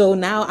 So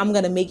now I'm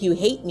going to make you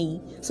hate me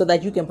so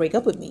that you can break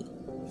up with me.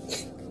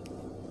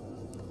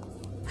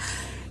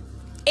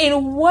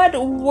 In what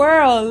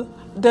world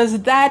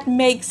does that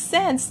make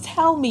sense?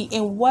 Tell me,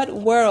 in what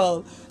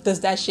world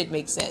does that shit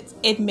make sense?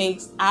 It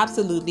makes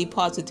absolutely,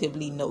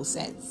 positively no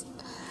sense.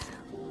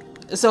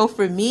 So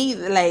for me,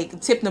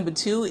 like, tip number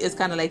 2 is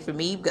kind of like, for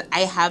me,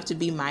 I have to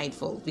be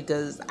mindful,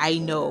 because I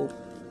know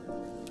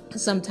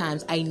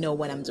sometimes I know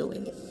when I'm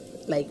doing it.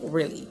 Like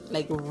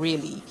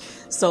really.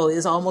 So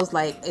it's almost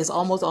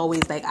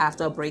always like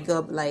after a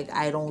breakup, like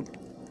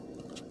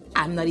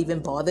I'm not even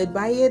bothered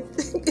by it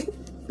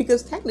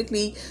because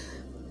technically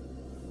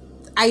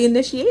I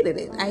initiated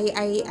it.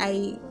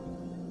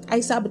 I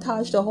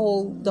sabotaged the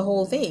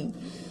whole thing.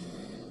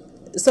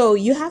 So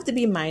you have to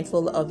be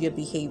mindful of your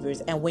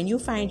behaviors, and when you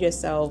find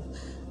yourself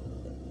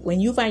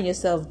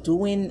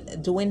doing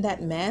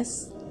that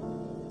mess,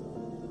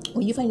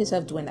 you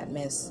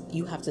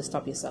have to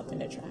stop yourself in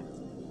the track.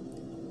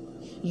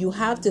 You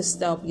have to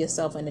stop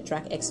yourself in the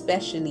track,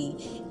 especially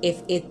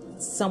if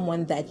it's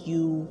someone that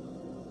you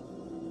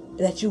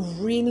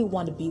really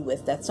want to be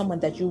with, that's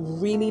someone that you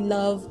really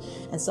love,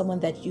 and someone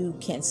that you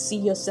can see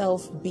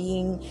yourself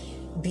being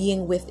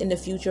with in the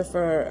future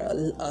for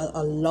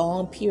a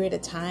long period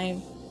of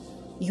time.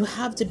 You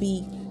have to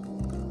be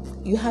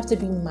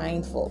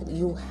mindful.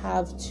 You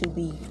have to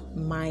be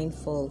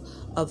mindful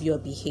of your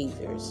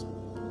behaviors.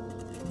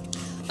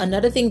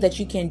 Another thing that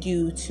you can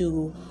do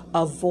to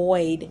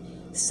avoid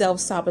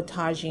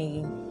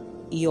self-sabotaging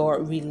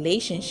your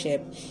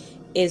relationship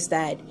is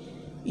that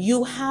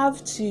you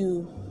have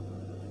to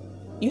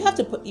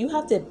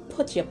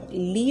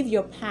leave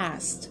your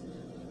past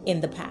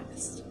in the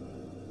past.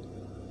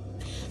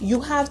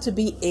 You have to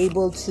be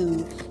able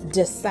to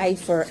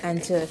decipher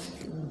and to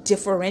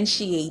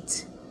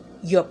differentiate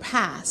your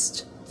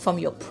past from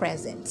your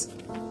present.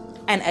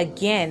 And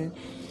again,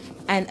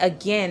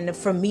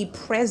 for me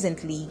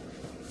presently,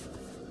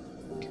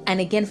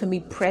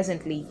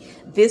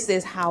 this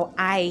is how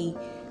I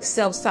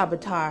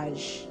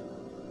self-sabotage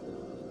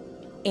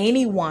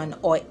anyone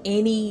or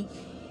any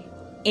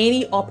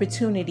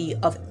opportunity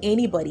of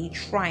anybody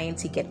trying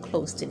to get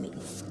close to me.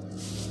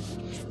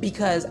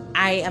 Because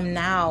I am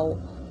now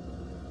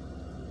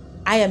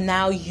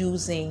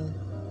using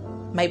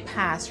my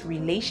past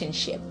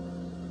relationship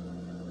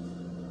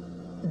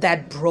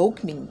that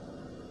broke me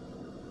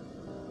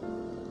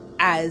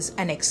as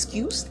an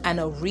excuse and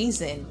a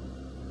reason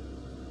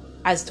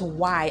as to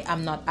why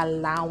I'm not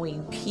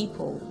allowing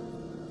people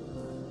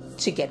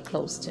to get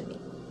close to me.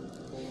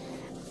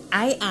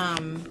 I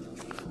am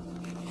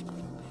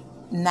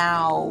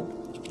now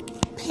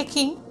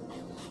picking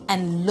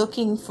and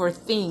looking for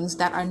things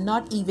that are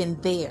not even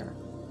there.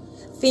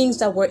 Things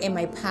that were in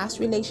my past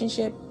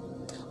relationship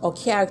or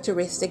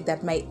characteristic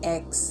that my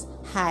ex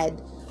had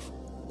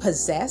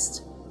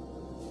possessed.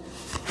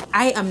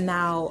 I am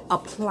now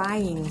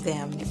applying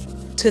them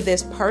to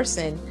this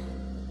person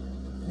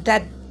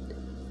that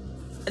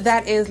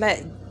is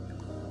like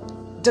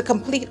the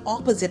complete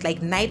opposite,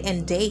 like night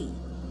and day.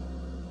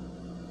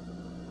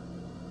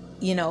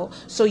 You know,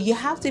 so you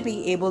have to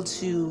be able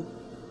to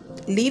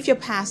leave your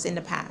past in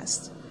the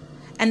past.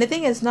 And the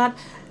thing is I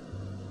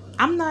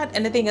don't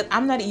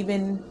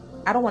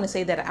want to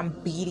say that I'm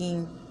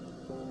beating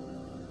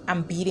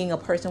a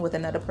person with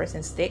another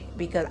person's stick,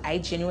 because I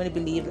genuinely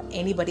believe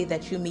anybody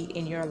that you meet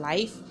in your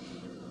life,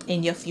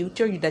 in your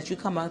future, that you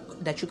come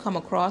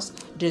across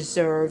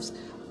deserves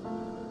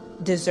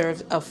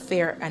a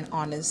fair and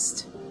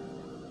honest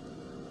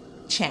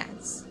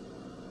chance.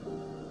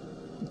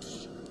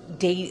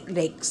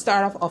 They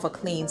start off a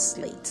clean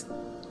slate.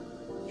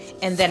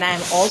 And then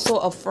I'm also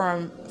a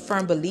firm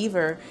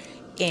believer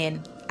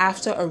in,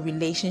 after a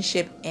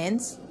relationship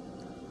ends,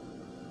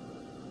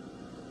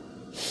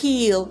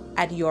 heal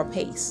at your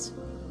pace.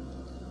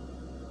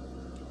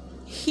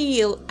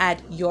 Heal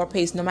at your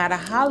pace, no matter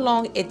how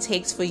long it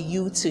takes for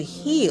you to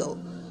heal,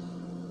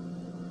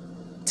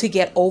 to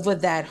get over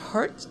that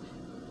hurt,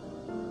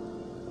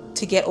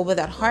 to get over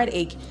that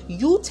heartache.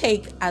 You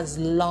take as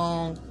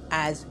long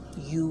as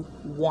you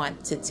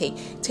want to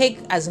take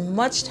as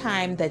much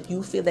time that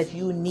you feel that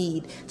you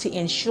need to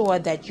ensure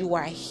that you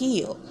are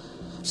healed,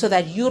 so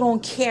that you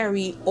don't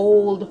carry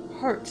old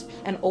hurt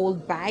and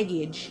old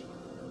baggage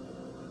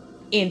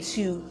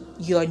into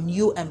your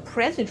new and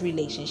present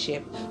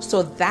relationship,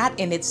 so that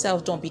in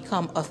itself don't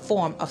become a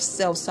form of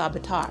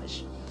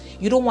self-sabotage.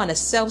 You don't want to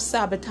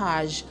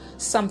self-sabotage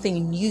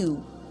something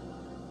new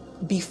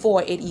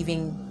before it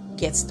even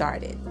gets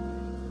started.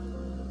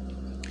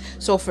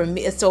 So for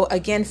me,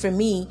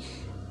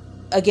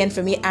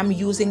 I'm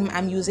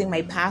using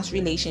my past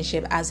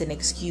relationship as an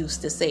excuse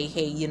to say,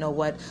 hey, you know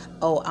what?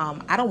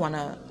 I don't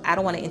wanna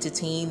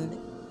entertain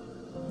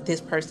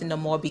this person no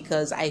more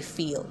because I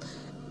feel.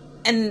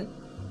 And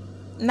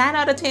 9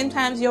 out of 10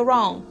 times you're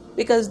wrong,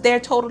 because they're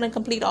total and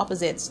complete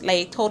opposites,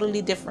 like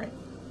totally different.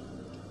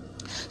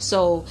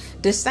 So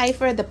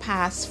decipher the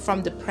past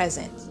from the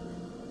present.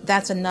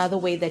 That's another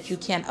way that you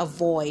can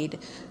avoid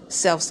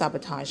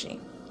self-sabotaging.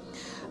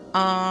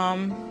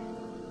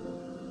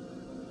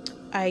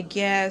 I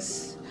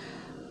guess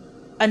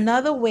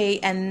another way,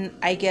 and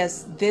I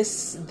guess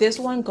this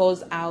one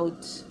goes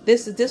out,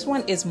 this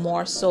one is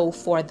more so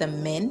for the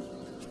men.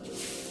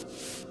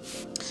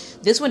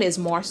 This one is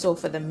more so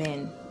for the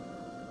men.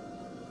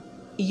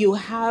 You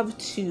have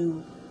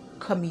to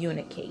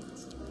communicate.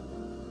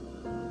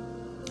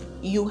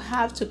 You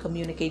have to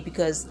communicate,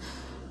 because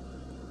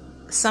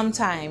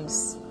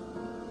sometimes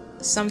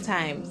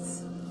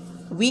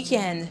we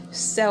can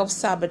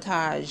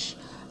self-sabotage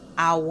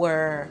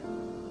our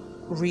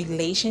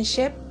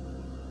relationship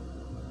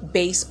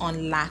based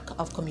on lack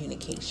of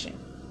communication.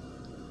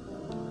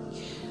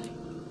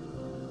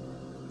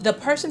 The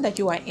person that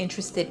you are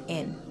interested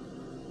in,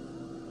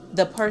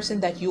 the person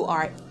that you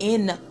are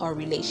in a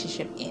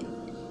relationship in,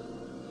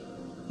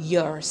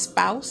 your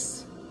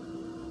spouse,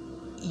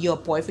 your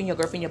boyfriend, your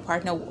girlfriend, your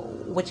partner,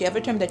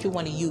 whichever term that you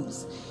want to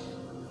use,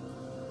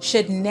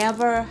 should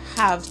never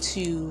have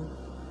to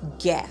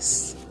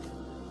guess.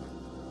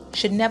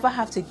 Should never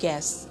have to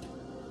guess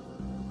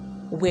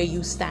where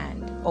you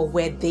stand or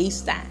where they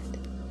stand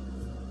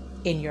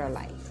in your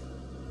life.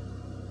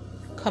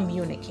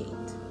 Communicate.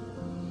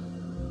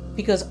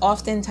 Because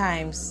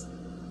oftentimes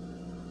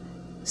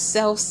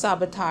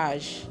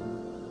self-sabotage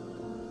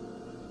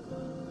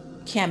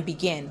can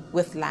begin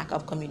with lack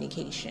of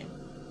communication.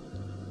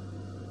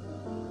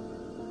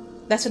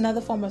 That's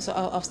another form of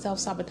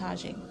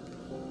self-sabotaging.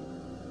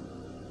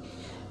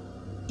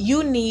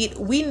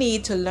 We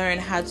need to learn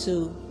how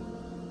to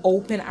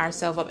open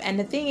ourselves up. And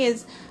the thing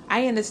is,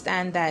 I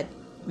understand that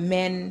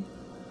men,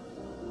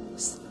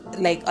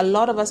 like a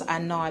lot of us, are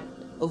not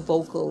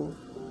vocal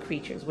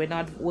creatures. We're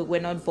not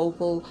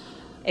vocal,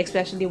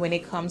 especially when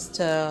it comes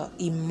to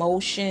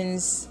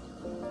emotions.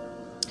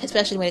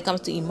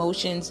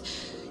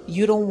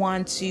 You don't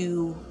want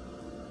to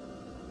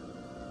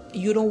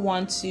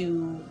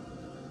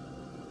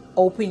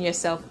open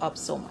yourself up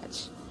so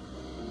much,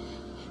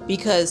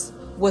 because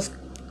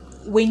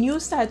when you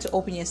start to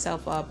open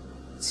yourself up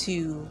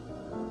to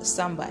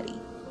somebody,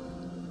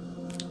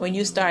 when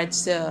you start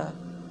to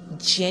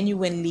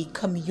genuinely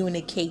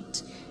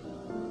communicate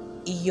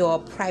your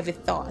private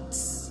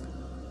thoughts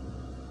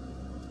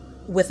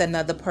with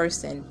another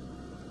person,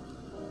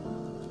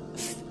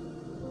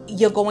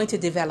 you're going to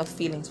develop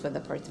feelings for the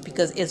person,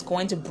 because it's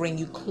going to bring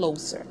you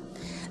closer.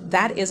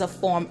 That is a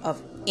form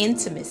of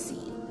intimacy,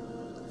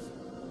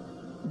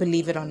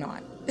 believe it or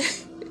not.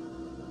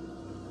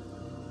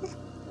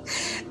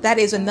 That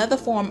is another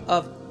form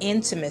of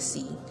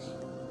intimacy,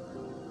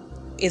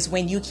 is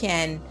when you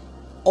can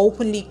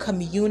openly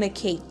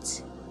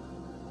communicate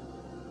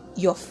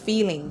your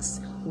feelings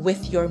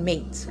with your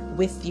mate,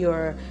 with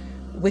your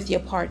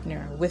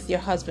partner, with your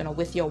husband, or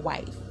with your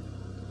wife.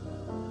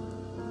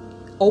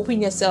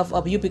 Open yourself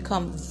up. You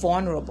become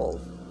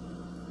vulnerable.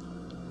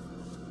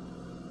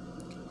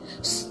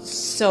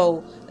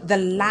 So the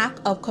lack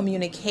of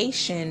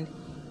communication,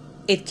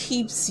 it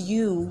keeps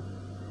you,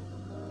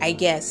 I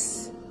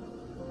guess,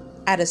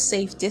 at a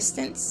safe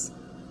distance,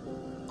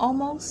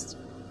 almost.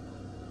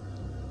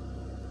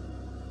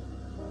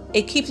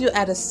 It keeps you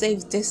at a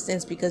safe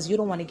distance because you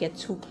don't want to get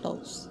too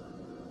close.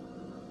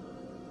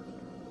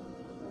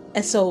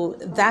 And so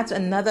that's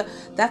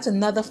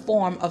another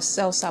form of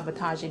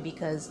self-sabotaging,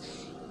 because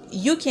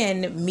you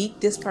can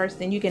meet this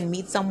person, you can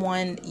meet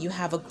someone, you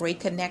have a great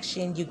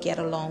connection, you get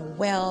along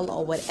well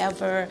or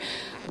whatever,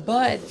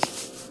 but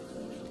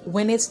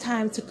when it's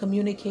time to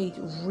communicate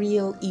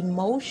real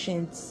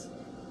emotions,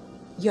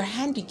 you're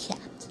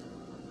handicapped.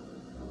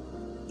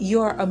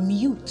 You're a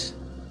mute.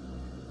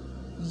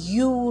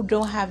 You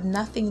don't have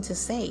nothing to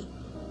say.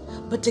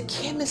 But the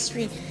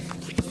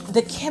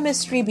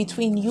chemistry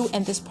between you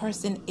and this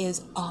person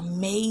is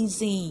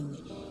amazing.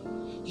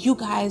 You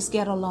guys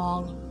get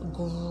along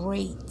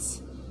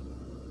great.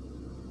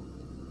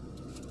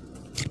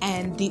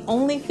 And the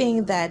only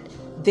thing that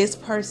this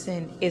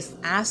person is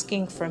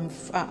asking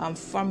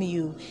from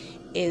you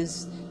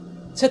is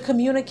to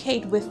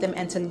communicate with them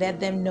and to let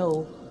them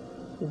know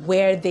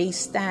where they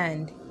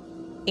stand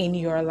in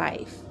your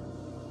life.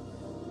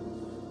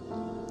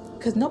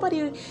 Because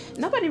nobody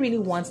really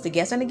wants to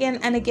guess. And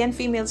again,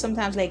 females,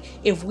 sometimes, like,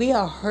 if we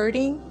are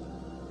hurting,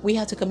 we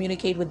have to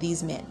communicate with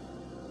these men.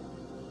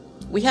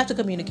 We have to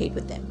communicate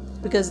with them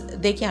because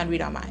they can't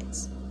read our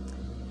minds.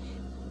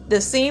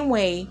 The same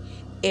way,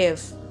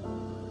 if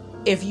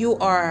you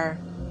are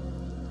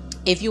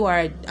If you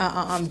are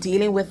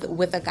dealing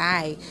with a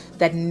guy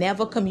that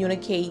never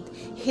communicate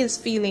his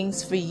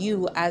feelings for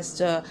you as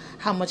to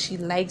how much he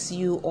likes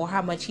you or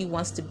how much he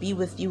wants to be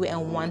with you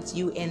and wants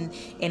you in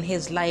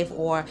his life,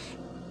 or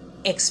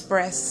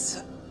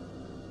express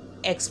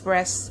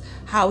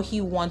how he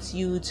wants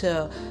you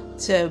to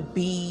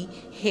be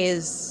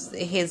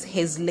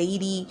his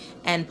lady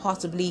and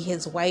possibly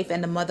his wife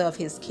and the mother of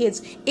his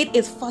kids, it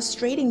is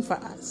frustrating for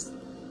us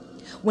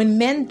when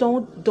men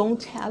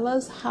don't tell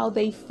us how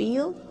they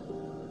feel.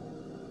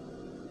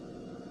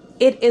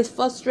 It is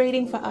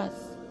frustrating for us.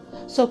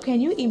 So can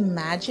you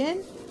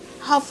imagine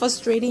how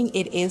frustrating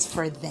it is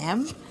for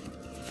them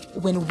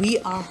when we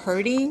are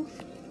hurting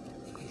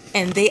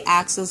and they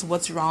ask us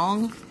what's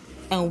wrong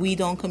and we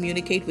don't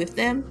communicate with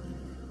them?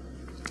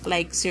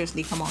 Like,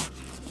 seriously, come on.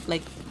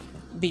 Like,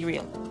 be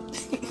real.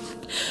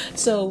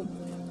 So,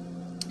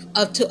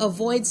 to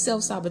avoid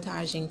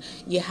self-sabotaging,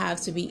 you have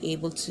to be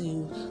able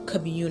to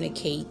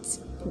communicate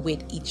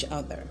with each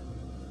other.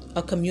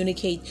 Or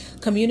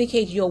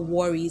communicate your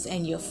worries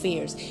and your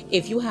fears.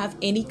 If you have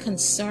any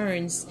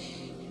concerns,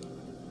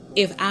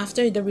 if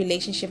after the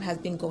relationship has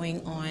been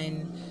going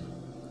on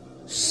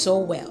so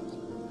well,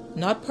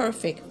 not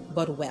perfect,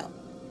 but well,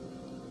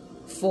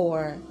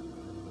 for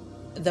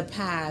the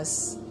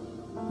past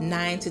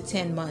 9 to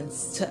 10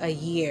 months to a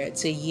year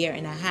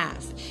and a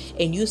half,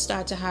 and you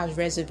start to have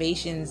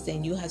reservations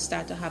and you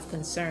start to have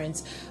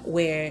concerns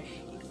where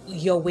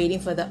you're waiting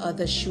for the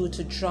other shoe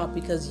to drop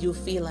because you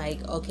feel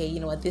like, okay, you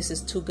know what, this is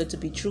too good to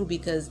be true,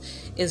 because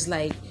it's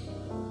like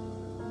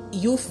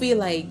you feel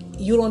like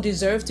you don't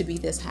deserve to be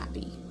this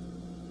happy.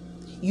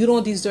 You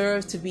don't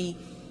deserve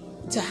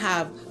to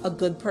have a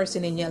good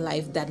person in your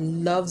life that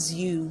loves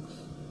you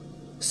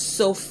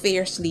so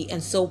fiercely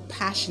and so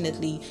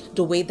passionately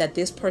the way that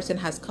this person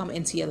has come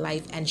into your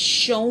life and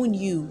shown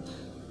you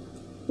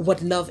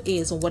what love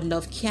is and what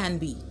love can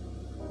be.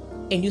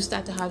 And you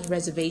start to have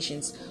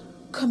reservations.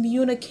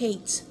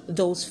 Communicate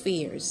those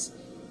fears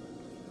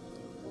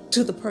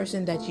to the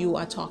person that you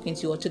are talking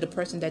to or to the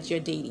person that you're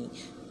dating.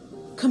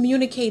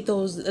 Communicate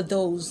those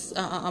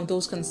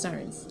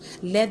concerns.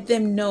 Let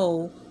them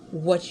know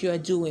what you're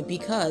doing,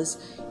 because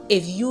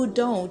if you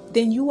don't,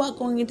 then you are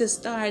going to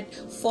start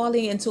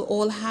falling into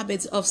old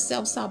habits of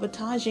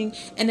self-sabotaging,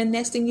 and the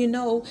next thing you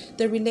know,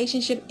 the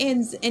relationship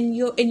ends and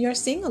you're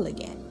single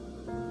again.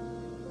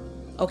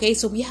 Okay,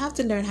 so we have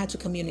to learn how to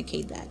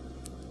communicate that.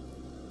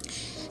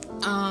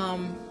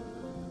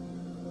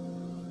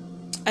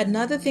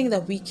 Another thing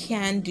that we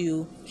can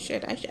do,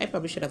 I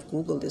probably should have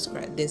Googled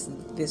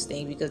this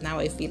thing, because now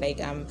I feel like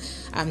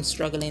I'm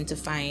struggling to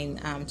find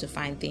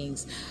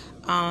things.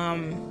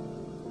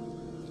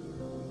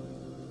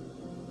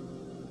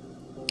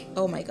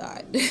 Oh my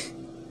God.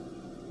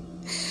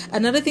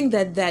 Another thing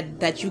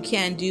that you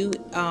can do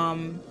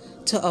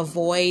to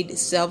avoid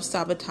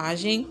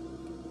self-sabotaging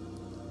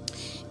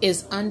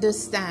is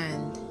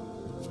understand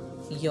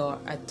your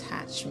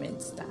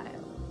attachment style.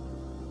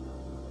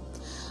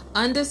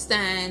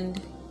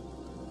 Understand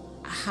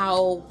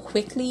how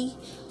quickly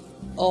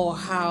or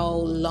how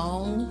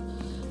long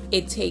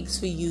it takes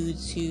for you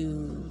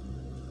to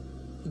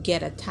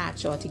get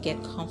attached or to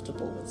get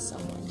comfortable with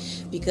someone,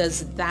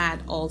 because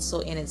that also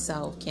in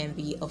itself can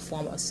be a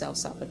form of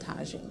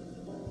self-sabotaging.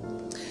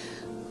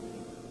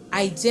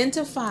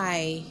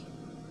 Identify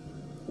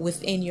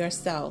within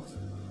yourself,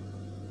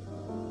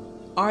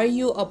 are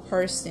you a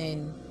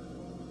person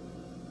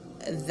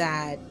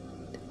that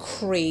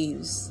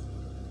craves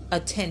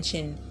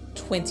attention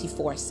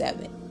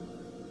 24/7?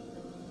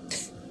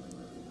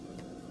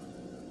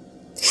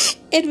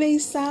 It may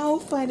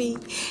sound funny.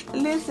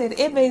 Listen,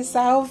 it may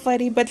sound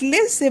funny, but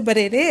listen, but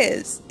it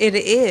is.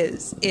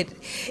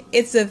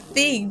 It's a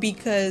thing,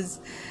 because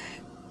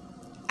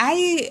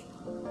I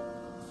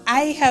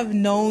have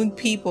known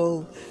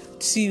people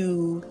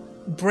to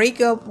break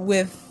up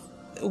with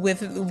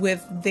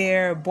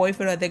their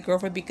boyfriend or their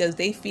girlfriend because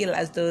they feel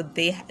as though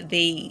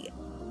they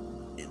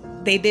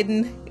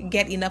didn't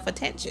get enough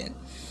attention.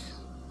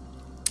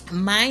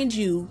 Mind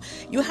you,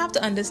 you have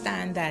to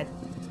understand that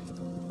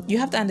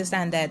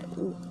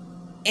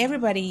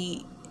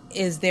everybody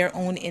is their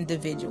own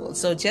individual.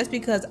 So just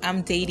because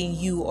I'm dating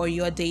you or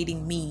you're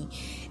dating me,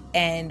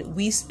 and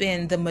we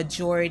spend the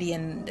majority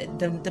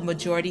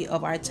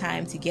of our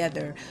time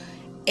together,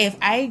 if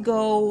I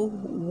go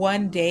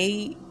one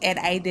day and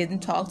I didn't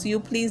talk to you,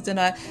 please do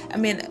not, I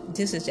mean,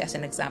 this is just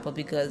an example,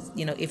 because,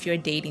 you know, if you're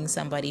dating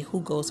somebody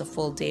who goes a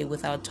full day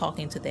without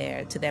talking to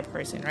their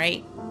person,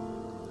 right?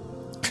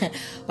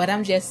 But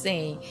I'm just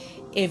saying,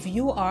 if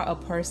you are a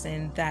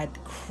person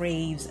that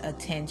craves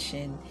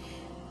attention,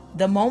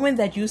 the moment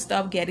that you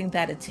stop getting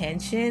that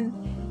attention,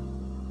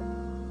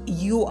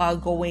 you are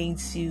going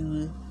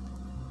to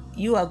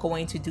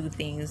do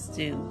things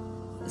to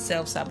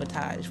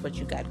self-sabotage what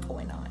you got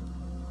going on.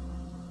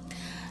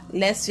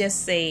 Let's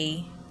just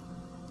say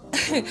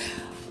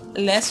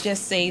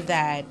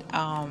that,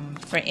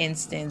 for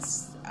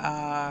instance,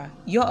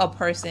 you're a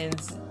person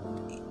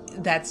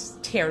that's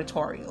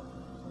territorial.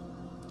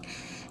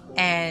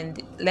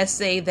 And let's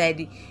say that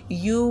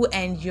you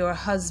and your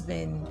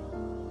husband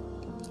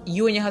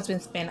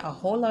spend a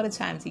whole lot of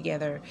time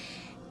together,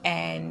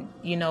 and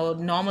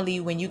normally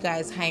when you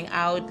guys hang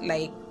out,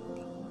 like,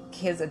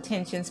 his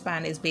attention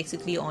span is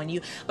basically on you,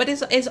 but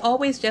it's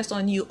always just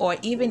on you. Or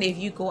even if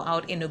you go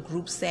out in a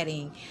group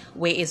setting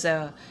where it's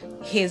a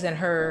his and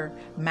her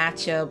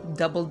matchup,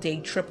 double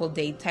date, triple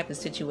date type of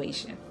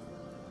situation.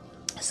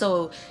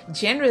 So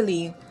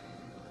generally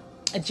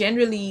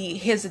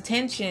his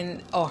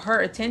attention or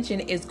her attention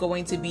is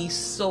going to be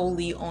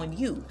solely on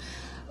you.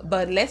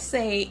 But let's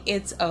say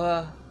it's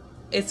a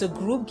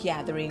group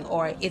gathering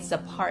or it's a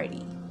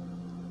party.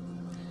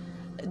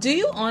 Do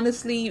you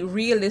honestly,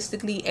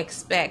 realistically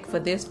expect for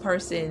this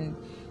person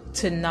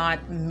to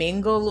not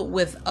mingle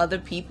with other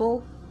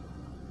people?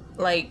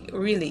 Like,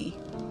 really?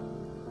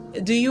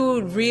 Do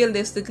you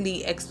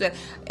realistically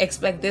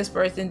expect this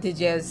person to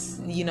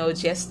just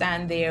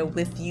stand there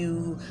with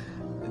you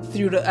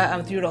through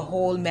the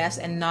whole mess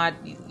and not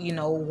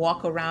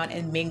walk around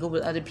and mingle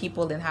with other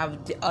people and have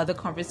other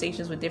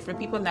conversations with different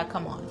people? Now,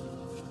 come on,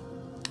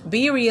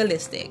 be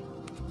realistic.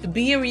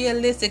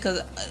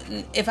 Because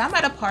if I'm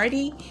at a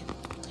party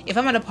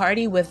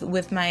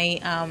with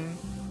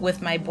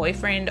my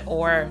boyfriend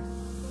or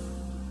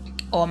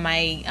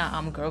my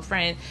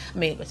girlfriend. I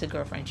mean, it's a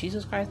girlfriend.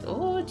 Jesus Christ.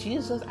 Oh,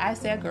 Jesus. I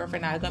said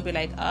girlfriend. I'm going to be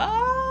like,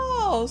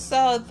 oh,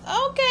 so,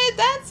 okay,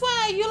 that's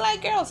why you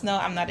like girls. No,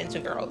 I'm not into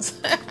girls.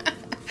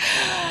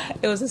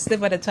 It was a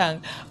slip of the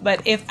tongue.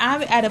 But if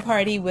I'm at a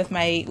party with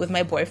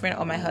my boyfriend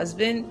or my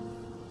husband,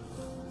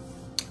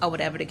 or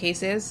whatever the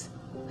case is,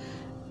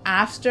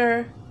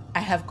 after I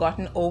have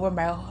gotten over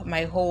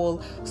my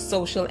whole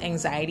social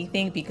anxiety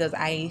thing, because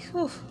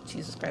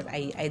Jesus Christ,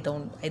 I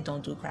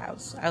don't do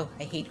crowds. Oh,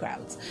 I hate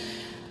crowds.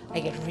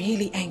 I get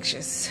really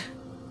anxious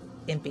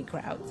in big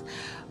crowds.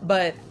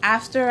 But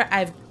after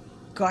I've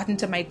gotten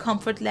to my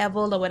comfort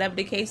level or whatever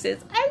the case is,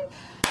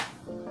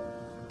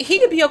 he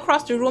could be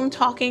across the room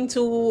talking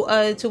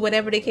to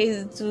whatever the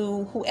case,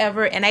 to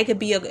whoever, and I could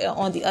be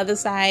on the other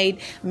side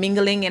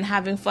mingling and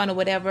having fun or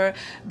whatever,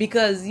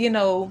 because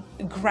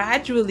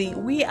gradually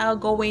we are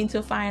going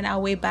to find our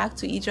way back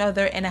to each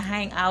other and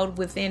hang out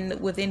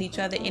within each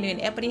other and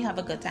everybody have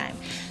a good time.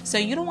 So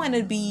you don't want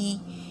to be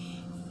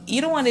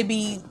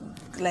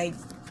like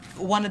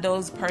one of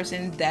those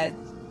persons that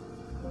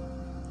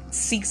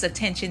seeks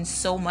attention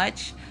so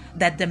much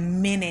that the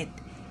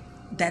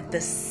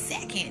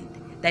second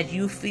that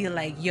you feel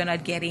like you're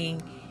not getting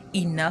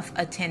enough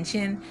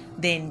attention,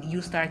 then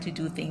you start to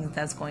do things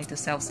that's going to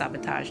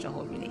self-sabotage the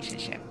whole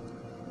relationship.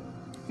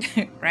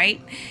 Right?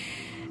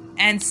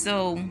 And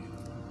so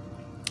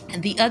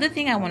the other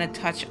thing I want to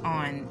touch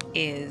on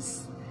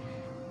is,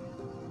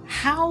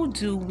 how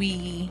do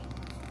we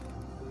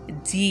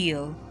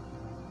deal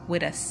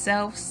with a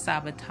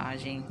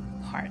self-sabotaging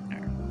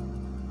partner?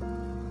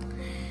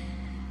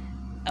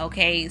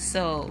 Okay,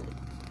 so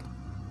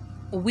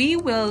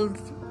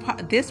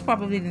this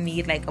probably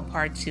need like a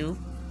part 2.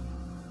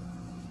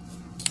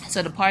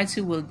 So the part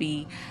 2 will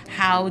be,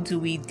 how do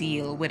we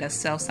deal with a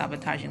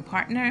self-sabotaging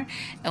partner?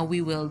 And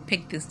we will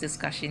pick this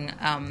conversation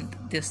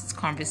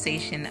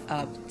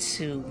up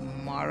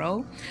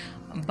tomorrow.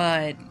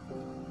 But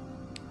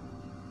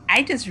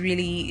I just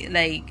really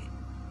like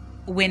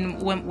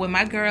when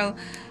my girl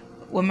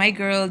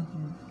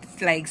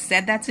like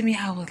said that to me,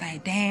 I was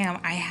like, damn,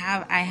 I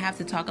have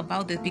to talk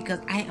about this, because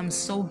I am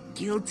so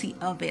guilty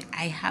of it.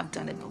 I have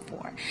done it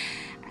before.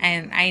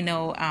 And I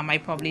know I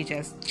probably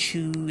just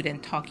chewed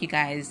and talked you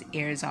guys'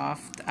 ears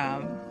off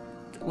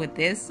with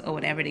this or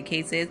whatever the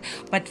case is.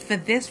 But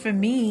for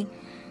me,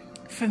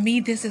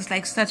 this is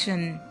like such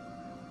an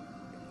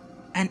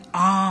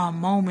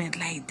moment.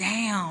 Like,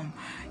 damn,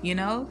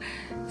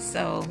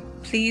 So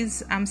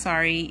please, I'm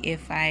sorry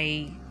if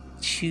I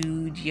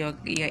chewed your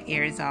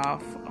ears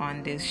off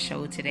on this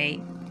show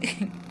today.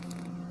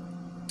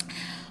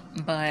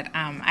 But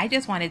I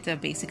just wanted to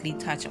basically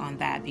touch on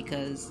that,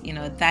 because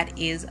that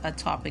is a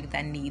topic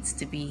that needs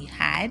to be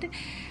had,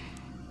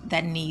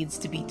 that needs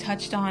to be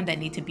touched on, that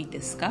need to be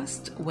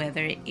discussed,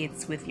 whether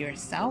it's with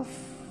yourself.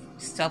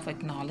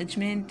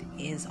 Self-acknowledgement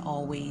is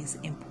always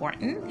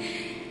important.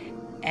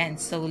 And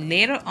so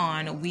later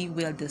on we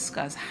will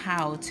discuss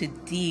how to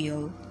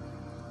deal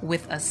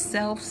with a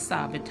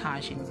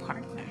self-sabotaging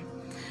partner.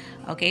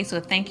 Okay, so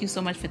thank you so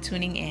much for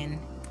tuning in.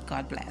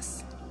 God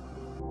bless.